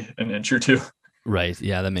 say, an inch or 2. Right.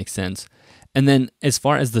 Yeah, that makes sense. And then as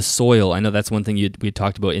far as the soil, I know that's one thing we had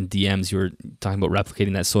talked about in DMs. You were talking about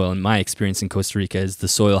replicating that soil. And my experience in Costa Rica is the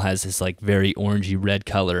soil has this like very orangey red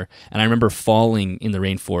color. And I remember falling in the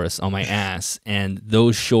rainforest on my ass, and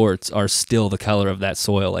those shorts are still the color of that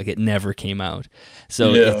soil. Like it never came out.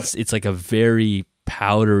 So it's like a very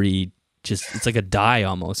powdery, it's like a dye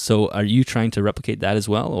almost. So are you trying to replicate that as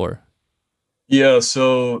well, or? Yeah,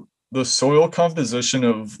 so the soil composition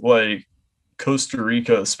of like Costa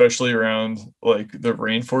Rica, especially around like the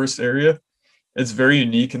rainforest area, it's very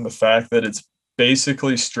unique in the fact that it's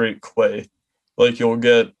basically straight clay. Like you'll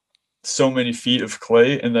get so many feet of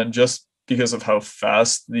clay, and then just because of how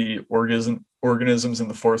fast the organisms in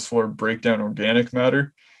the forest floor break down organic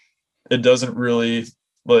matter, it doesn't really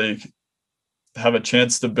like have a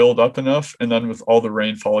chance to build up enough. And then with all the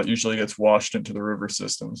rainfall, it usually gets washed into the river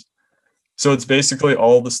systems. So it's basically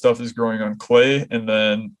all the stuff is growing on clay, and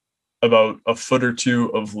then about a foot or 2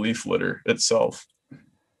 of leaf litter itself.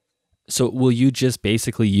 So will you just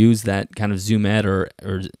basically use that kind of Zumed or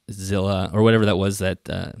Zilla or whatever that was, that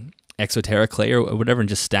Exoterra clay or whatever, and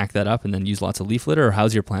just stack that up and then use lots of leaf litter, or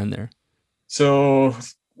how's your plan there? So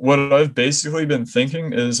what I've basically been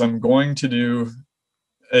thinking is I'm going to do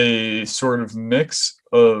a sort of mix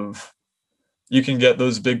of, you can get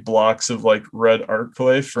those big blocks of like red art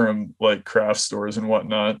clay from like craft stores and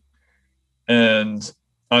whatnot. And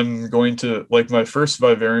I'm going to, like, my first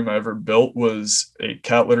vivarium I ever built was a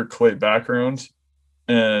cat litter clay background.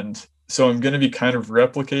 And so I'm going to be kind of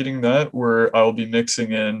replicating that, where I'll be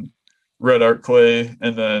mixing in red art clay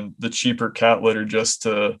and then the cheaper cat litter just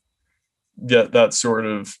to get that sort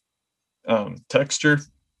of texture.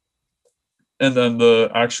 And then the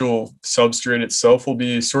actual substrate itself will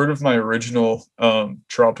be sort of my original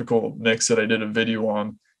tropical mix that I did a video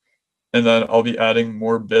on. And then I'll be adding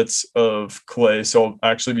more bits of clay. So I'll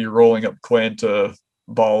actually be rolling up clay into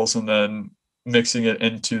balls and then mixing it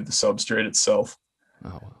into the substrate itself.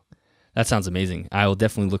 Oh, that sounds amazing. I will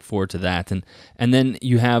definitely look forward to that. And then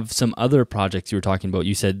you have some other projects you were talking about.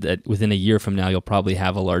 You said that within a year from now, you'll probably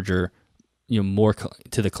have a larger, more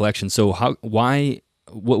to the collection. So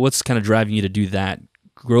what's kind of driving you to do that,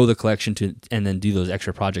 grow the collection and then do those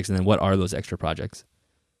extra projects? And then what are those extra projects?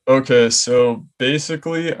 Okay, so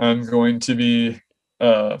basically, I'm going to be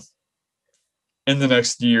uh, in the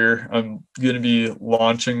next year. I'm going to be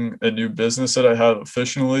launching a new business that I have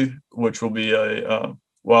officially, which will be a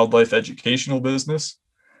wildlife educational business.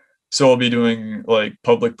 So I'll be doing like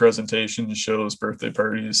public presentations, shows, birthday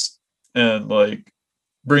parties, and like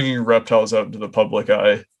bringing reptiles out to the public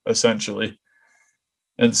eye, essentially.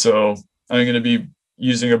 And so I'm going to be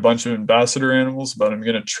using a bunch of ambassador animals, but I'm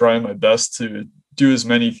going to try my best to do as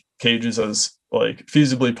many cages as like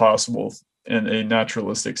feasibly possible in a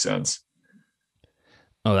naturalistic sense.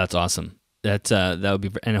 Oh, that's awesome. That would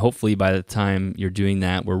be, and hopefully by the time you're doing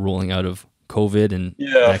that, we're rolling out of COVID, and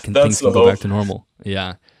Yeah, that can that's things the can go back hope. to normal.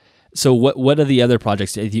 Yeah. So what are the other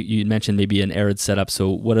projects? You mentioned maybe an arid setup. So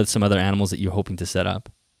what are some other animals that you're hoping to set up?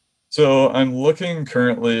 So I'm looking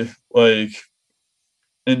currently like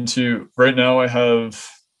into right now I have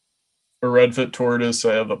a redfoot tortoise,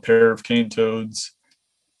 I have a pair of cane toads.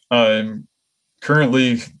 I'm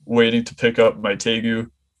currently waiting to pick up my tegu,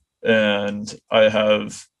 and I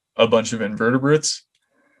have a bunch of invertebrates.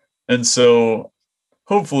 And so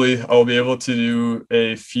hopefully I'll be able to do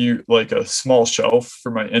a few, like a small shelf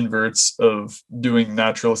for my inverts of doing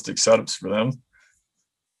naturalistic setups for them.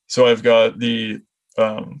 So I've got the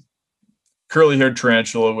um, curly haired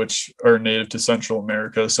tarantula, which are native to Central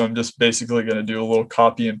America. So I'm just basically going to do a little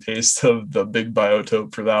copy and paste of the big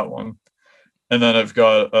biotope for that one. And then I've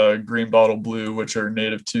got a green bottle blue, which are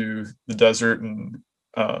native to the desert in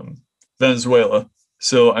um, Venezuela.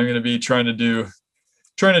 So I'm going to be trying to do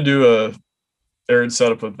a arid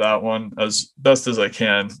setup with that one as best as I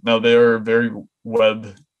can. Now they are very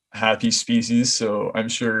web happy species, so I'm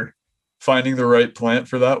sure finding the right plant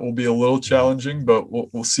for that will be a little Mhm. challenging, but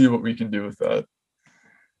we'll see what we can do with that.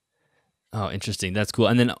 Oh, interesting. That's cool.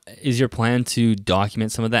 And then is your plan to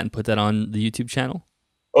document some of that and put that on the YouTube channel?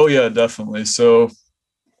 Oh yeah, definitely. So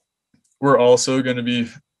we're also going to be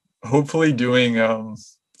hopefully doing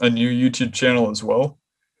a new YouTube channel as well,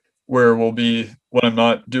 where we'll be when I'm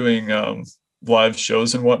not doing live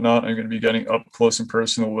shows and whatnot. I'm going to be getting up close and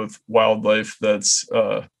personal with wildlife that's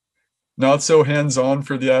not so hands on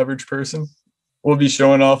for the average person. We'll be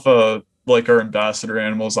showing off like our ambassador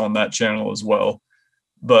animals on that channel as well.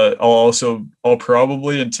 But I'll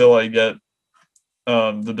probably until I get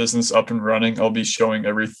the business up and running, I'll be showing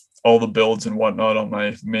all the builds and whatnot on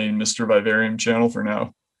my main Mr. Vivarium channel for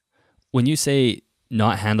now. When you say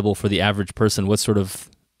not handleable for the average person, what sort of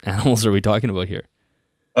animals are we talking about here?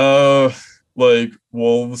 Uh, like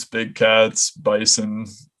wolves, big cats, bison,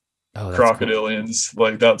 Oh, that's cool. crocodilians,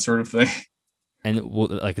 like that sort of thing. And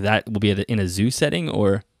like that will be in a zoo setting,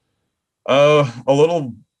 or A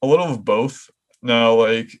little of both. Now,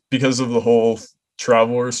 like because of the whole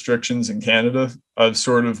travel restrictions in Canada, I've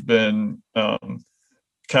sort of been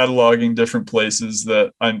cataloging different places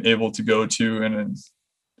that I'm able to go to and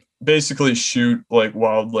basically shoot like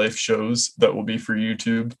wildlife shows that will be for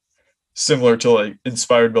YouTube, similar to like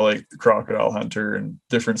inspired by like the Crocodile Hunter and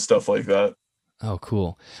different stuff like that. oh,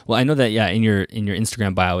 cool. Well, I know that yeah, in your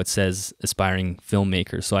Instagram bio it says aspiring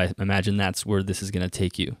filmmaker, so I imagine that's where this is going to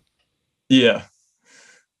take you. Yeah.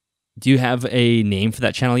 Do you have a name for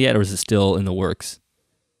that channel yet, or is it still in the works?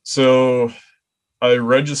 So I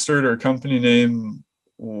registered our company name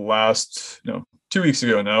last, 2 weeks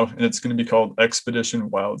ago now, and it's going to be called Expedition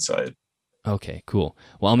Wildside. Okay, cool.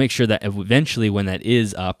 Well, I'll make sure that eventually when that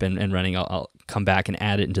is up and running, I'll come back and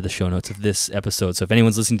add it into the show notes of this episode. So if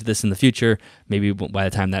anyone's listening to this in the future, maybe by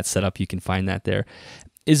the time that's set up, you can find that there.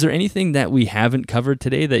 Is there anything that we haven't covered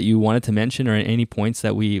today that you wanted to mention, or any points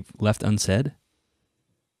that we've left unsaid?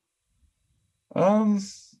 Um,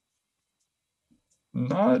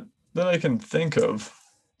 Not that I can think of.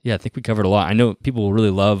 Yeah, I think we covered a lot. I know people will really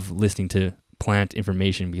love listening to plant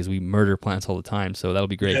information because we murder plants all the time. So that'll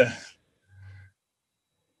be great. Yeah.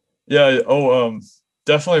 Yeah. Oh,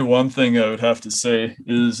 definitely one thing I would have to say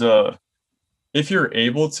is if you're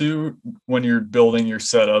able to, when you're building your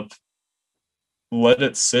setup, let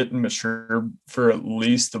it sit and mature for at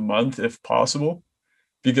least a month if possible,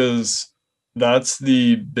 because that's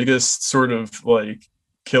the biggest sort of like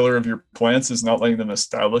killer of your plants is not letting them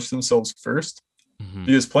establish themselves first, Hmm.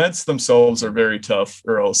 because plants themselves are very tough,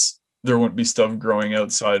 or else there wouldn't be stuff growing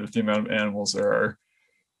outside with the amount of animals there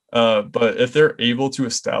are. But if they're able to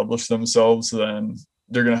establish themselves, then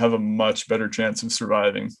they're going to have a much better chance of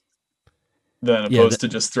surviving than Yeah, opposed to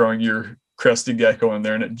just throwing your crested gecko in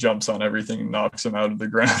there and it jumps on everything and knocks them out of the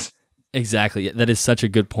ground. exactly. That is such a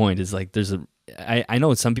good point. Is like I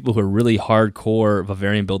know some people who are really hardcore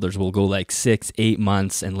vivarium builders will go like 6, 8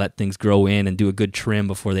 months and let things grow in and do a good trim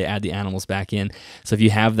before they add the animals back in. So if you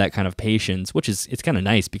have that kind of patience, which is it's kind of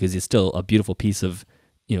nice because it's still a beautiful piece of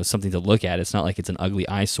something to look at. It's not like it's an ugly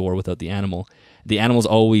eyesore without the animal. The animals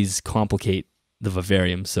always complicate the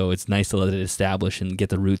vivarium, so it's nice to let it establish and get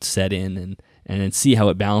the roots set in and then see how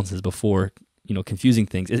it balances before confusing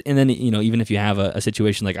things. And then even if you have a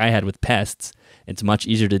situation like I had with pests, it's much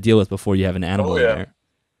easier to deal with before you have an animal in there.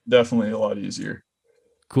 Definitely a lot easier.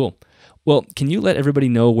 Cool. Well, can you let everybody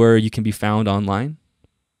know where you can be found online?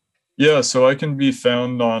 Yeah, so I can be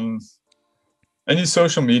found on any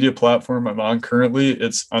social media platform I'm on currently.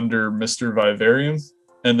 It's under Mr. Vivarium.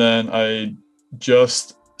 And then I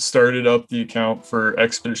just started up the account for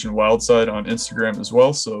Expedition Wildside on Instagram as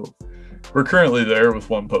well. So we're currently there with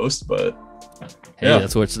one post, but hey,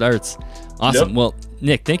 that's where it starts. Awesome. Yep. Well,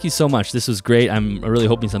 Nick, thank you so much. This was great. I'm really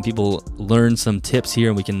hoping some people learn some tips here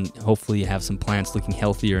and we can hopefully have some plants looking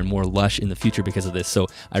healthier and more lush in the future because of this. So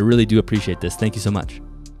I really do appreciate this. Thank you so much.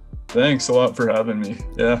 Thanks a lot for having me.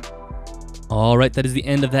 Yeah. All right, that is the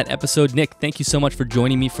end of that episode. Nick, thank you so much for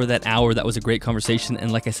joining me for that hour. That was a great conversation.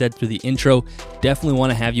 And like I said through the intro, definitely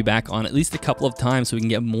want to have you back on at least a couple of times so we can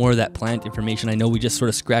get more of that plant information. I know we just sort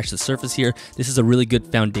of scratched the surface here. This is a really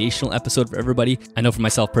good foundational episode for everybody. I know for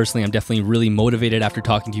myself personally, I'm definitely really motivated after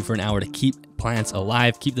talking to you for an hour to keep plants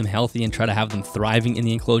alive, keep them healthy, and try to have them thriving in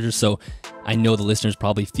the enclosure. So I know the listeners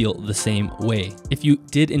probably feel the same way. If you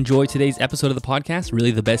did enjoy today's episode of the podcast,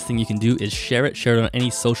 really the best thing you can do is share it on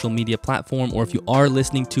any social media platform, or if you are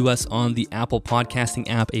listening to us on the Apple podcasting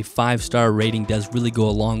app, a 5-star rating does really go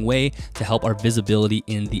a long way to help our visibility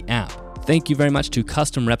in the app. Thank you very much to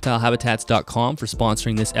CustomReptileHabitats.com for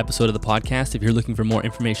sponsoring this episode of the podcast. If you're looking for more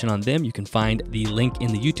information on them, you can find the link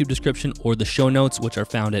in the YouTube description or the show notes, which are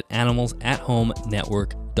found at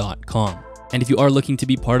animalsathome.network.com. And if you are looking to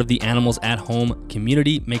be part of the Animals at Home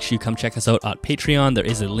community, make sure you come check us out at Patreon. There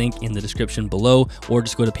is a link in the description below, or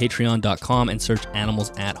just go to patreon.com and search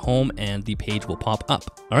Animals at Home and the page will pop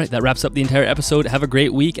up. All right, that wraps up the entire episode. Have a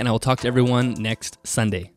great week, and I will talk to everyone next Sunday.